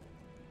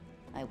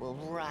 I will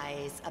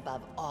rise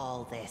above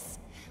all this,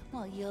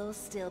 while you'll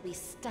still be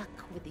stuck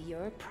with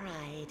your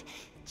pride,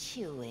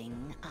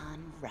 chewing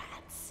on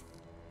rats.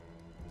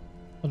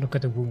 Look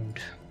at the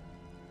wound.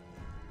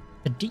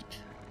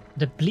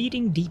 The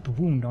bleeding deep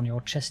wound on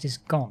your chest is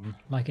gone,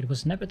 like it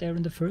was never there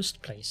in the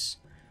first place.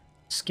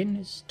 Skin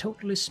is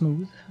totally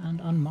smooth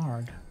and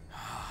unmarred.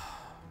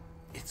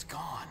 It's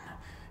gone.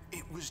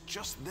 It was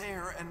just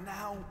there, and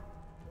now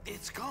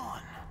it's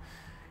gone.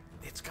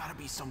 It's gotta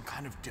be some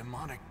kind of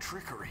demonic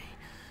trickery.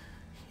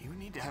 You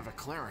need to have a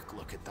cleric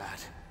look at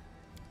that.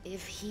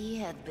 If he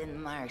had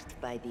been marked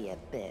by the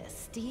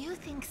Abyss, do you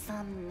think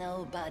some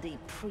nobody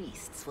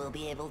priests will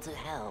be able to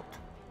help?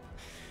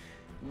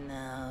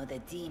 No, the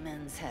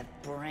demons have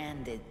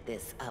branded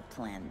this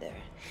uplander.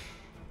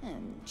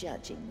 And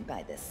judging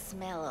by the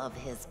smell of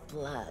his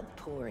blood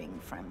pouring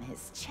from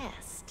his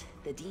chest,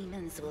 the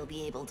demons will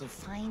be able to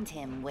find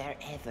him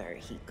wherever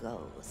he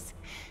goes.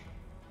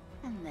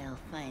 And they'll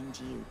find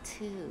you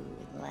too,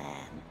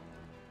 Lan.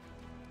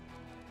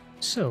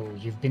 So,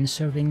 you've been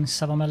serving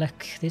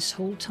Savamelek this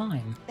whole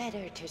time?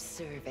 Better to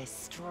serve a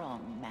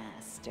strong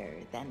master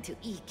than to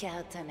eke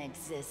out an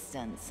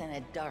existence in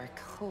a dark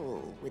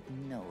hole with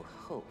no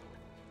hope.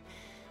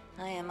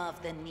 I am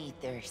of the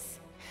Neathers.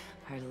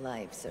 Our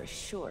lives are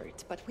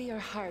short, but we are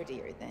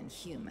hardier than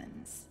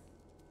humans.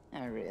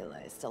 I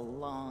realized a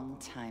long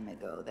time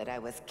ago that I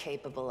was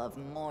capable of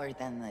more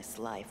than this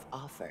life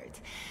offered,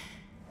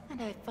 and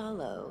I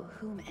follow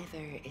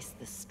whomever is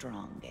the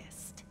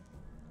strongest.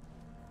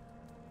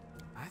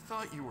 I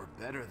thought you were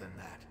better than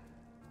that.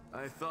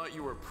 I thought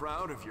you were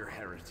proud of your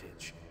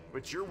heritage,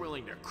 but you're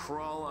willing to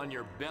crawl on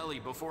your belly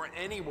before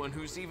anyone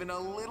who's even a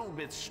little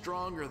bit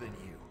stronger than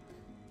you.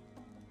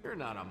 You're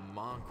not a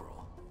mongrel.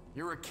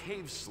 You're a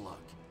cave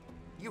slug.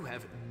 You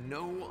have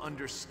no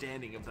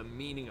understanding of the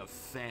meaning of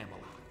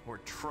family or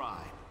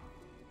tribe.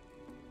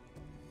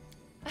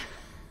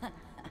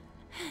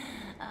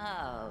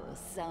 Oh,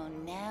 so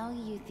now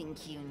you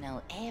think you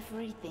know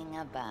everything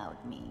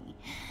about me.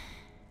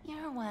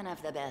 You're one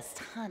of the best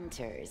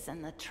hunters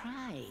in the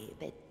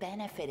tribe. It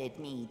benefited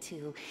me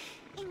to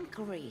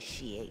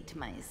ingratiate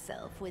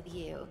myself with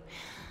you.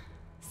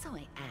 So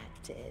I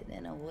acted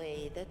in a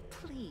way that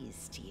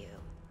pleased you.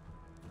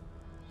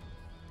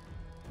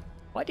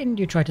 Why didn't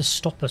you try to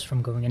stop us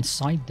from going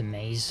inside the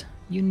maze?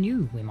 You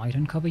knew we might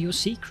uncover your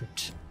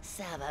secret.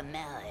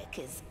 Savamelek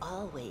is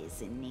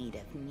always in need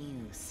of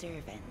new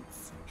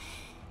servants.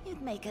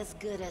 You'd make as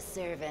good a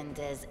servant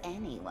as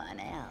anyone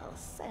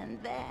else,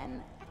 and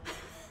then...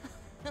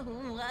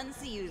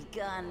 once you'd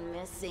gone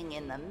missing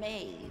in the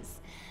maze,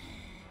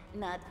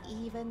 not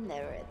even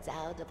the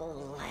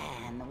redoubtable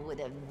Lan would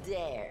have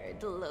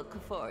dared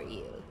look for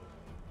you.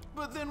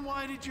 But then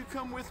why did you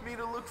come with me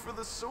to look for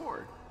the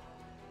sword?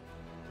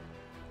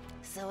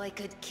 So I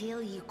could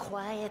kill you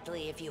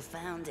quietly if you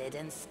found it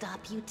and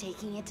stop you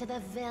taking it to the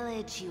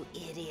village, you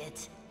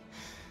idiot.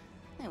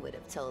 I would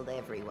have told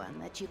everyone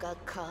that you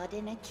got caught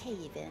in a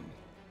cave-in.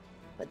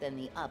 But then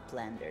the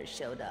Uplanders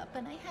showed up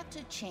and I had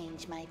to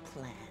change my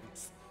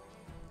plans.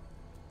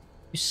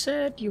 You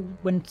said you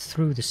went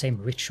through the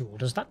same ritual.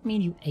 Does that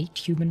mean you ate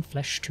human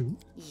flesh too?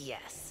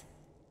 Yes.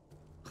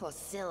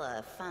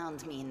 Hosilla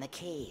found me in the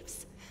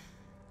caves.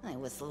 I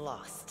was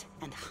lost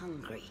and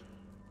hungry.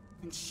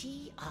 And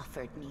she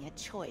offered me a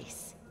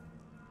choice.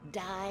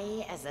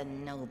 Die as a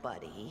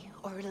nobody,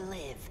 or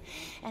live,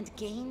 and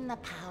gain the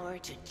power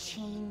to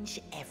change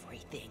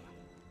everything.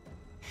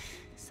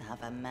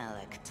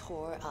 Savamelek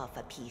tore off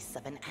a piece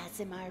of an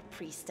Azimar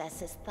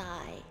priestess's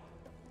thigh.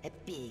 A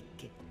big,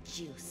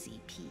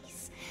 juicy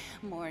piece.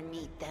 More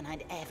meat than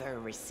I'd ever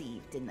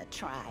received in the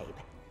tribe.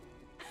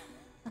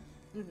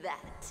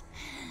 That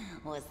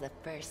was the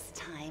first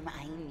time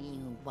I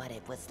knew what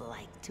it was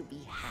like to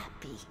be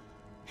happy.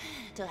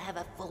 To have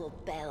a full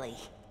belly.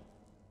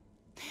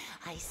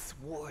 I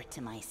swore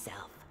to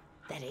myself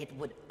that it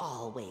would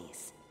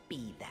always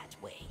be that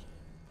way.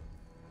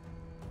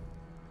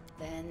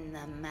 Then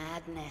the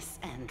madness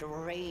and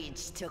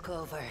rage took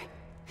over.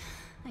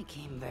 I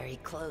came very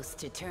close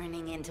to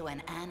turning into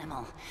an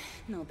animal,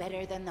 no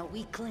better than the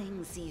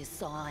weaklings you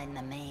saw in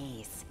the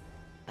maze.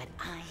 But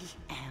I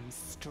am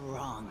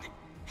strong.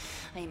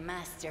 I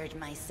mastered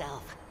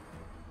myself.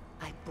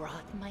 I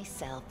brought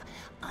myself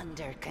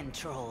under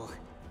control.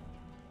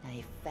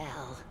 I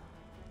fell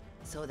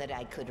so that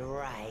I could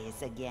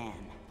rise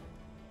again.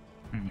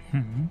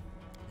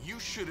 You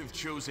should have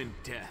chosen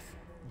death.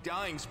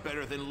 Dying's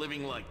better than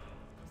living like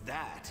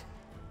that.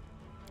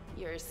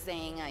 You're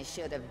saying I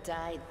should have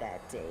died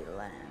that day,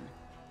 Lan.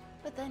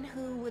 But then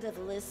who would have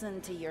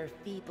listened to your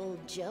feeble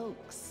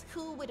jokes?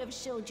 Who would have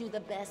showed you the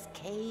best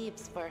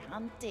caves for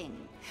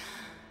hunting?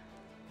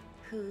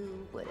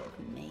 Who would have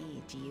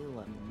made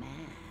you a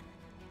man?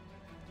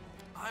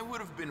 I would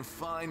have been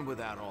fine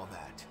without all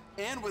that.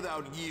 And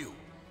without you.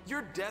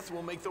 Your death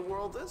will make the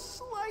world a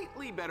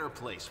slightly better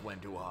place,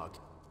 Wenduog.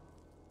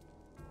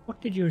 What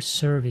did your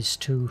service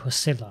to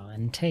Hosilla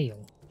entail?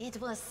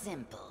 It was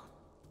simple.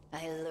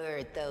 I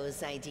lured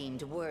those I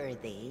deemed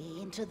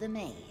worthy into the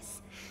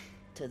maze.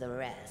 To the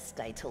rest,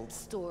 I told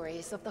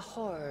stories of the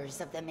horrors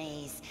of the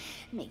maze,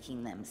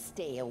 making them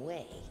stay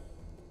away.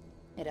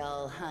 It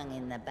all hung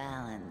in the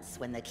balance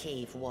when the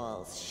cave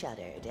walls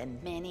shuttered,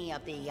 and many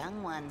of the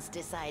young ones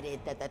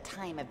decided that the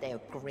time of their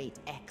great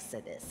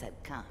exodus had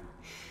come.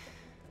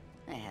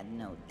 I had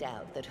no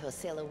doubt that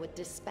Hosilla would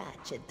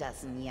dispatch a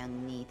dozen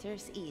young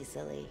neaters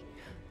easily.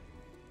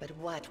 But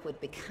what would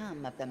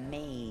become of the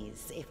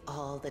maze if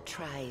all the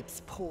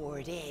tribes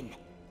poured in?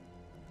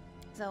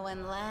 So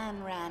when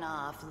Lan ran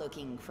off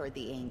looking for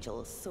the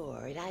Angel's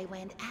sword, I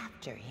went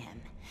after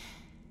him.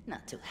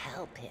 Not to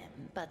help him,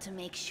 but to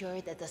make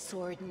sure that the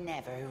sword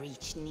never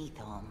reached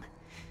Neathholm.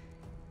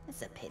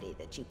 It's a pity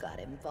that you got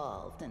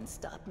involved and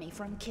stopped me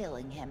from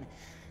killing him.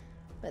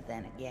 But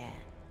then again,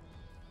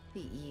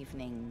 the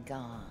evening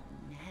gong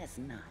has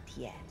not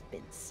yet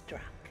been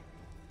struck.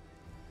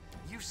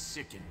 You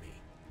sicken me.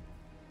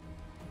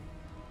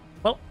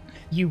 Well,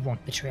 you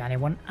won't betray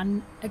anyone,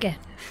 and again.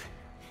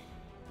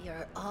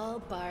 You're all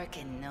bark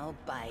and no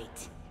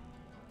bite.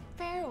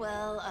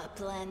 Farewell,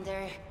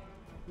 Uplander.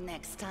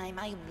 Next time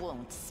I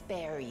won't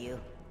spare you.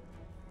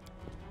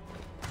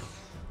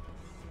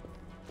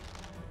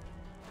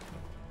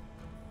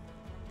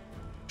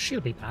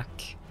 She'll be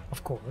back,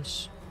 of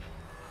course.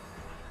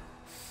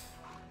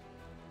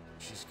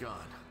 She's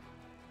gone.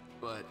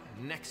 But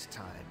next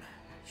time,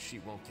 she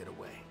won't get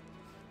away.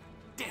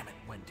 Damn it,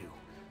 Wendu.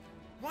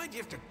 Why'd you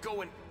have to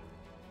go and...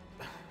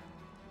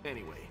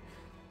 Anyway,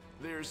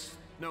 there's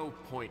no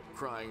point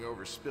crying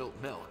over spilt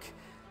milk.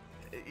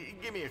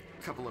 Give me a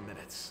couple of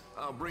minutes.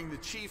 I'll bring the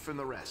chief and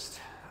the rest.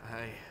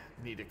 I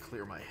need to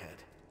clear my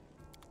head.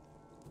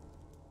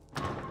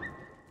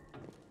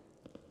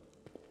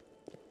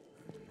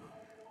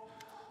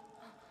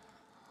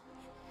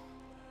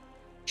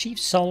 Chief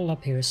Sol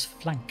appears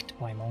flanked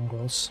by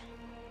mongrels.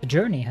 The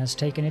journey has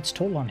taken its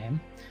toll on him.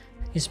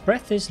 His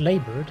breath is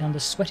labored and the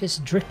sweat is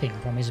dripping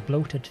from his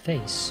bloated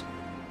face.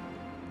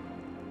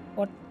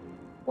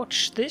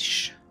 What's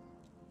this?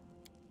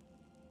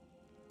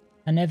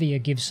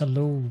 Anevia gives a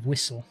low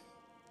whistle.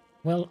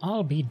 Well,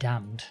 I'll be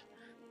damned.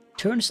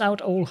 Turns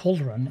out old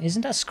Holrun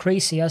isn't as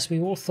crazy as we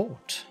all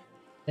thought.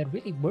 There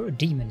really were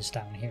demons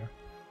down here.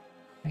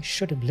 I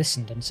should have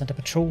listened and sent a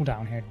patrol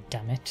down here,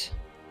 damn it.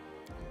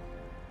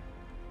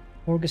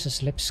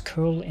 Orgus's lips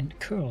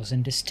curls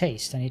in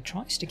distaste, and he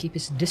tries to keep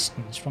his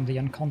distance from the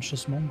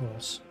unconscious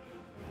mongrels.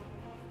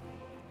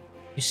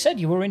 You said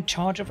you were in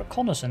charge of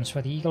reconnaissance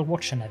for the Eagle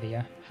Watch,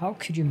 Anevia. How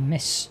could you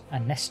miss a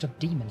nest of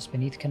demons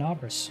beneath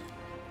Canabras?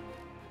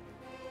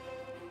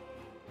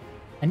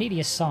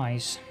 Anevia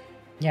sighs.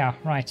 Yeah,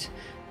 right.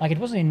 Like it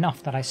wasn't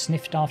enough that I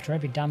sniffed after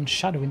every damned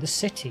shadow in the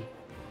city.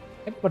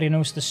 Everybody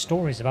knows the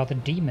stories about the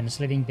demons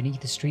living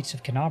beneath the streets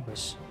of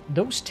Canabras.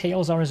 Those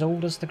tales are as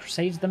old as the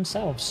crusades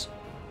themselves.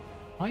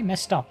 I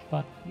messed up,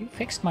 but you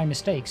fixed my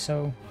mistake,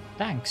 so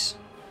thanks.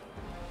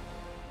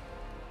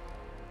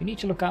 You need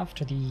to look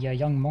after the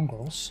young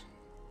mongrels.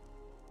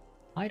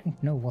 I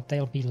don't know what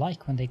they'll be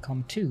like when they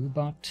come to,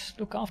 but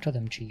look after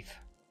them, Chief.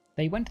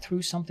 They went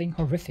through something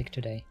horrific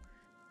today.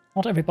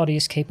 Not everybody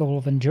is capable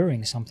of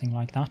enduring something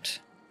like that.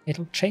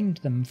 It'll change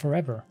them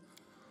forever.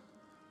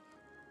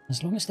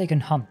 As long as they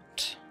can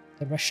hunt,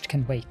 the rest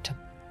can wait.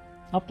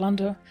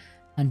 Uplander,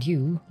 and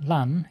you,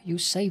 Lan, you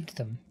saved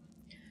them.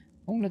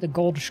 Only the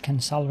gods can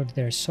salvage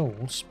their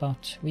souls,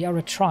 but we are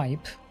a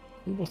tribe.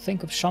 We will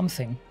think of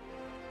something.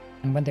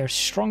 And when they're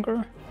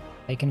stronger,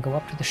 they can go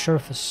up to the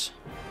surface.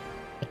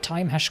 The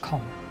time has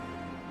come.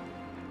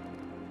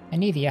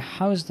 Anevia,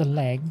 how's the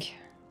leg?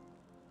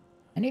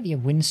 Anevia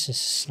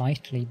winces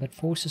slightly, but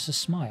forces a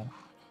smile.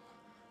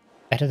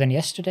 Better than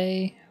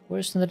yesterday,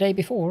 worse than the day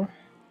before.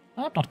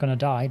 I'm not gonna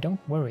die,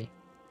 don't worry.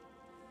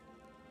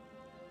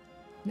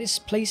 This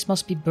place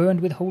must be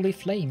burned with holy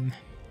flame.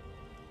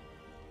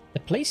 The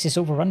place is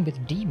overrun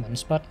with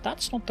demons, but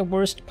that's not the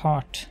worst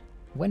part.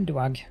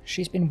 Wenduag,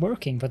 she's been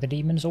working for the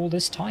demons all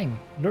this time,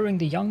 luring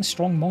the young,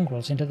 strong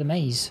mongrels into the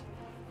maze.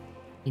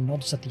 He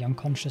nods at the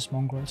unconscious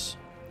mongrels.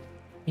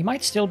 We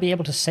might still be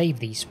able to save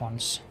these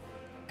ones.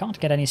 Can't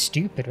get any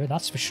stupider,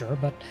 that's for sure,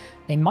 but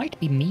they might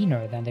be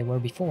meaner than they were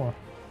before.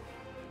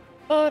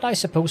 But I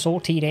suppose all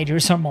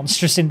teenagers are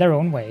monsters in their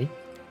own way.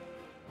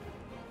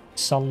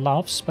 Sol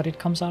laughs, but it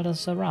comes out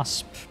as a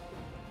rasp.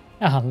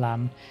 Ah,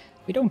 Lan,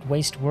 we don't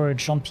waste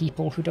words on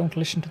people who don't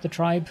listen to the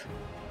tribe.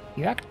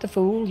 You act the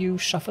fool, you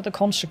suffer the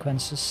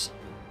consequences.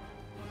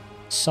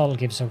 Sol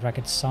gives a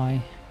ragged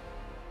sigh.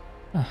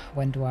 Ah,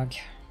 Wenduag,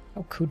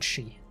 how could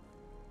she?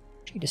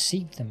 She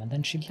deceived them and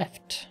then she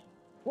left.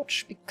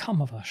 What's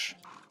become of us?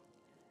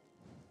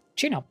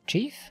 Chin up,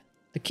 Chief.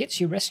 The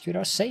kids you rescued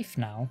are safe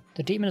now.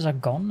 The demons are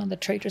gone and the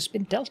traitor's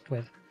been dealt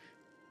with.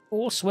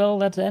 All's well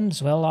that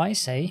ends well, I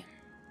say.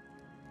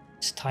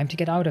 It's time to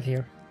get out of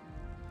here.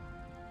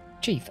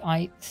 Chief,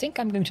 I think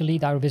I'm going to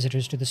lead our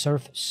visitors to the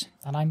surface,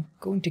 and I'm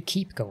going to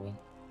keep going.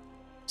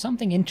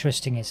 Something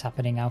interesting is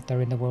happening out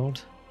there in the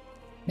world.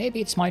 Maybe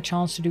it's my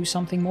chance to do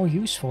something more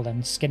useful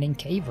than skinning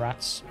cave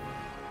rats.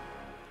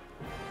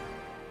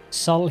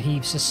 Sol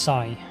heaves a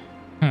sigh.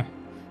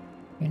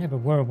 You never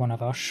were one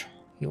of us.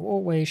 You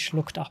always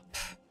looked up.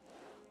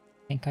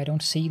 Think I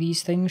don't see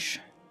these things?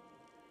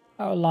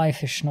 Our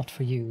life is not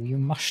for you. You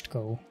must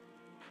go.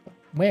 But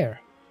where?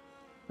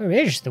 Where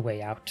is the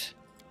way out?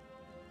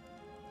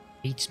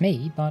 Beats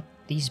me, but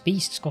these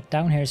beasts got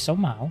down here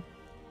somehow.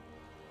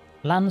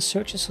 Lan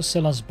searches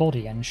Hosilla's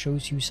body and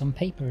shows you some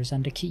papers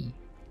and a key.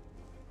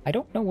 I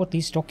don't know what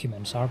these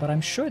documents are, but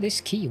I'm sure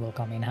this key will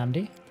come in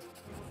handy.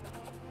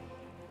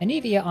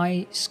 Anivia's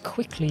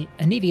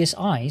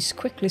eyes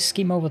quickly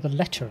skim over the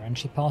letter and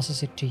she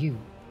passes it to you.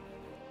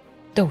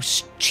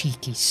 Those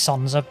cheeky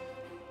sons of...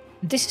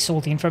 This is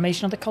all the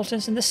information on the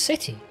cultists in the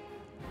city.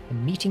 The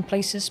meeting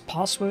places,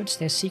 passwords,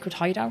 their secret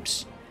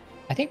hideouts.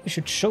 I think we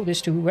should show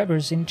this to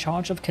whoever's in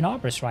charge of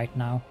Canabris right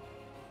now.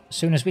 As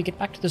soon as we get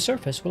back to the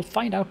surface, we'll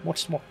find out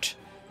what's what.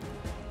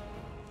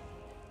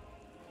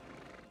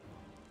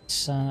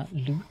 Let's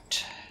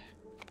loot.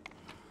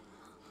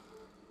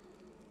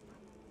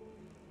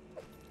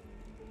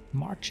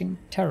 Marching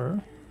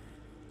Terror.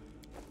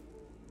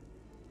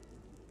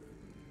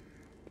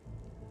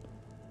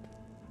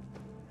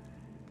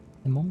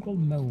 The Mongrel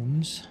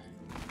Moans.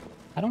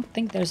 I don't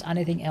think there's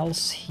anything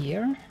else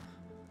here.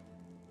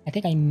 I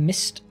think I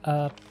missed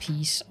a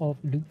piece of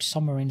loot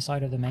somewhere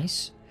inside of the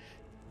maze.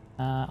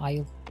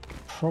 I'll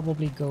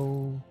probably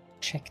go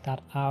check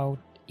that out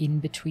in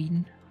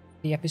between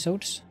the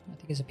episodes. I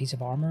think it's a piece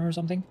of armor or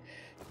something.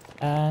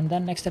 And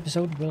then next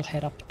episode we'll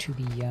head up to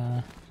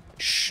the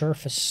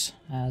surface,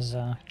 as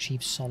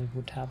Chief Sol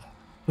would have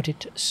put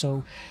it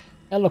so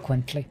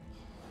eloquently.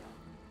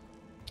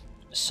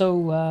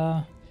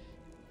 So,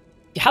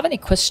 if you have any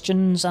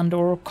questions and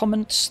or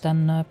comments,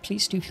 then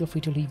please do feel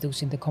free to leave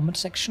those in the comment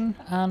section.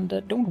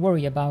 And don't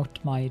worry about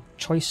my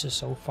choices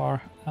so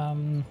far.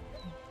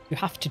 You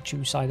have to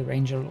choose either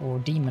angel or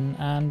demon,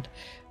 and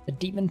the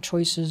demon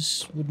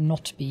choices would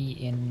not be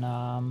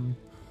in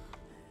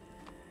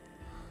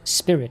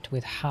spirit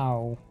with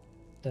how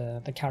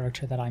the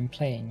character that I'm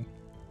playing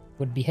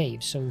would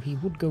behave. So he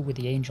would go with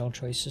the angel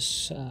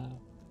choices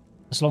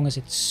as long as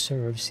it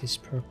serves his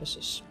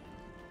purposes.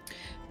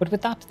 But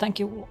with that, thank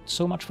you all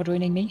so much for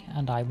joining me,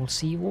 and I will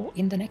see you all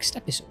in the next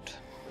episode.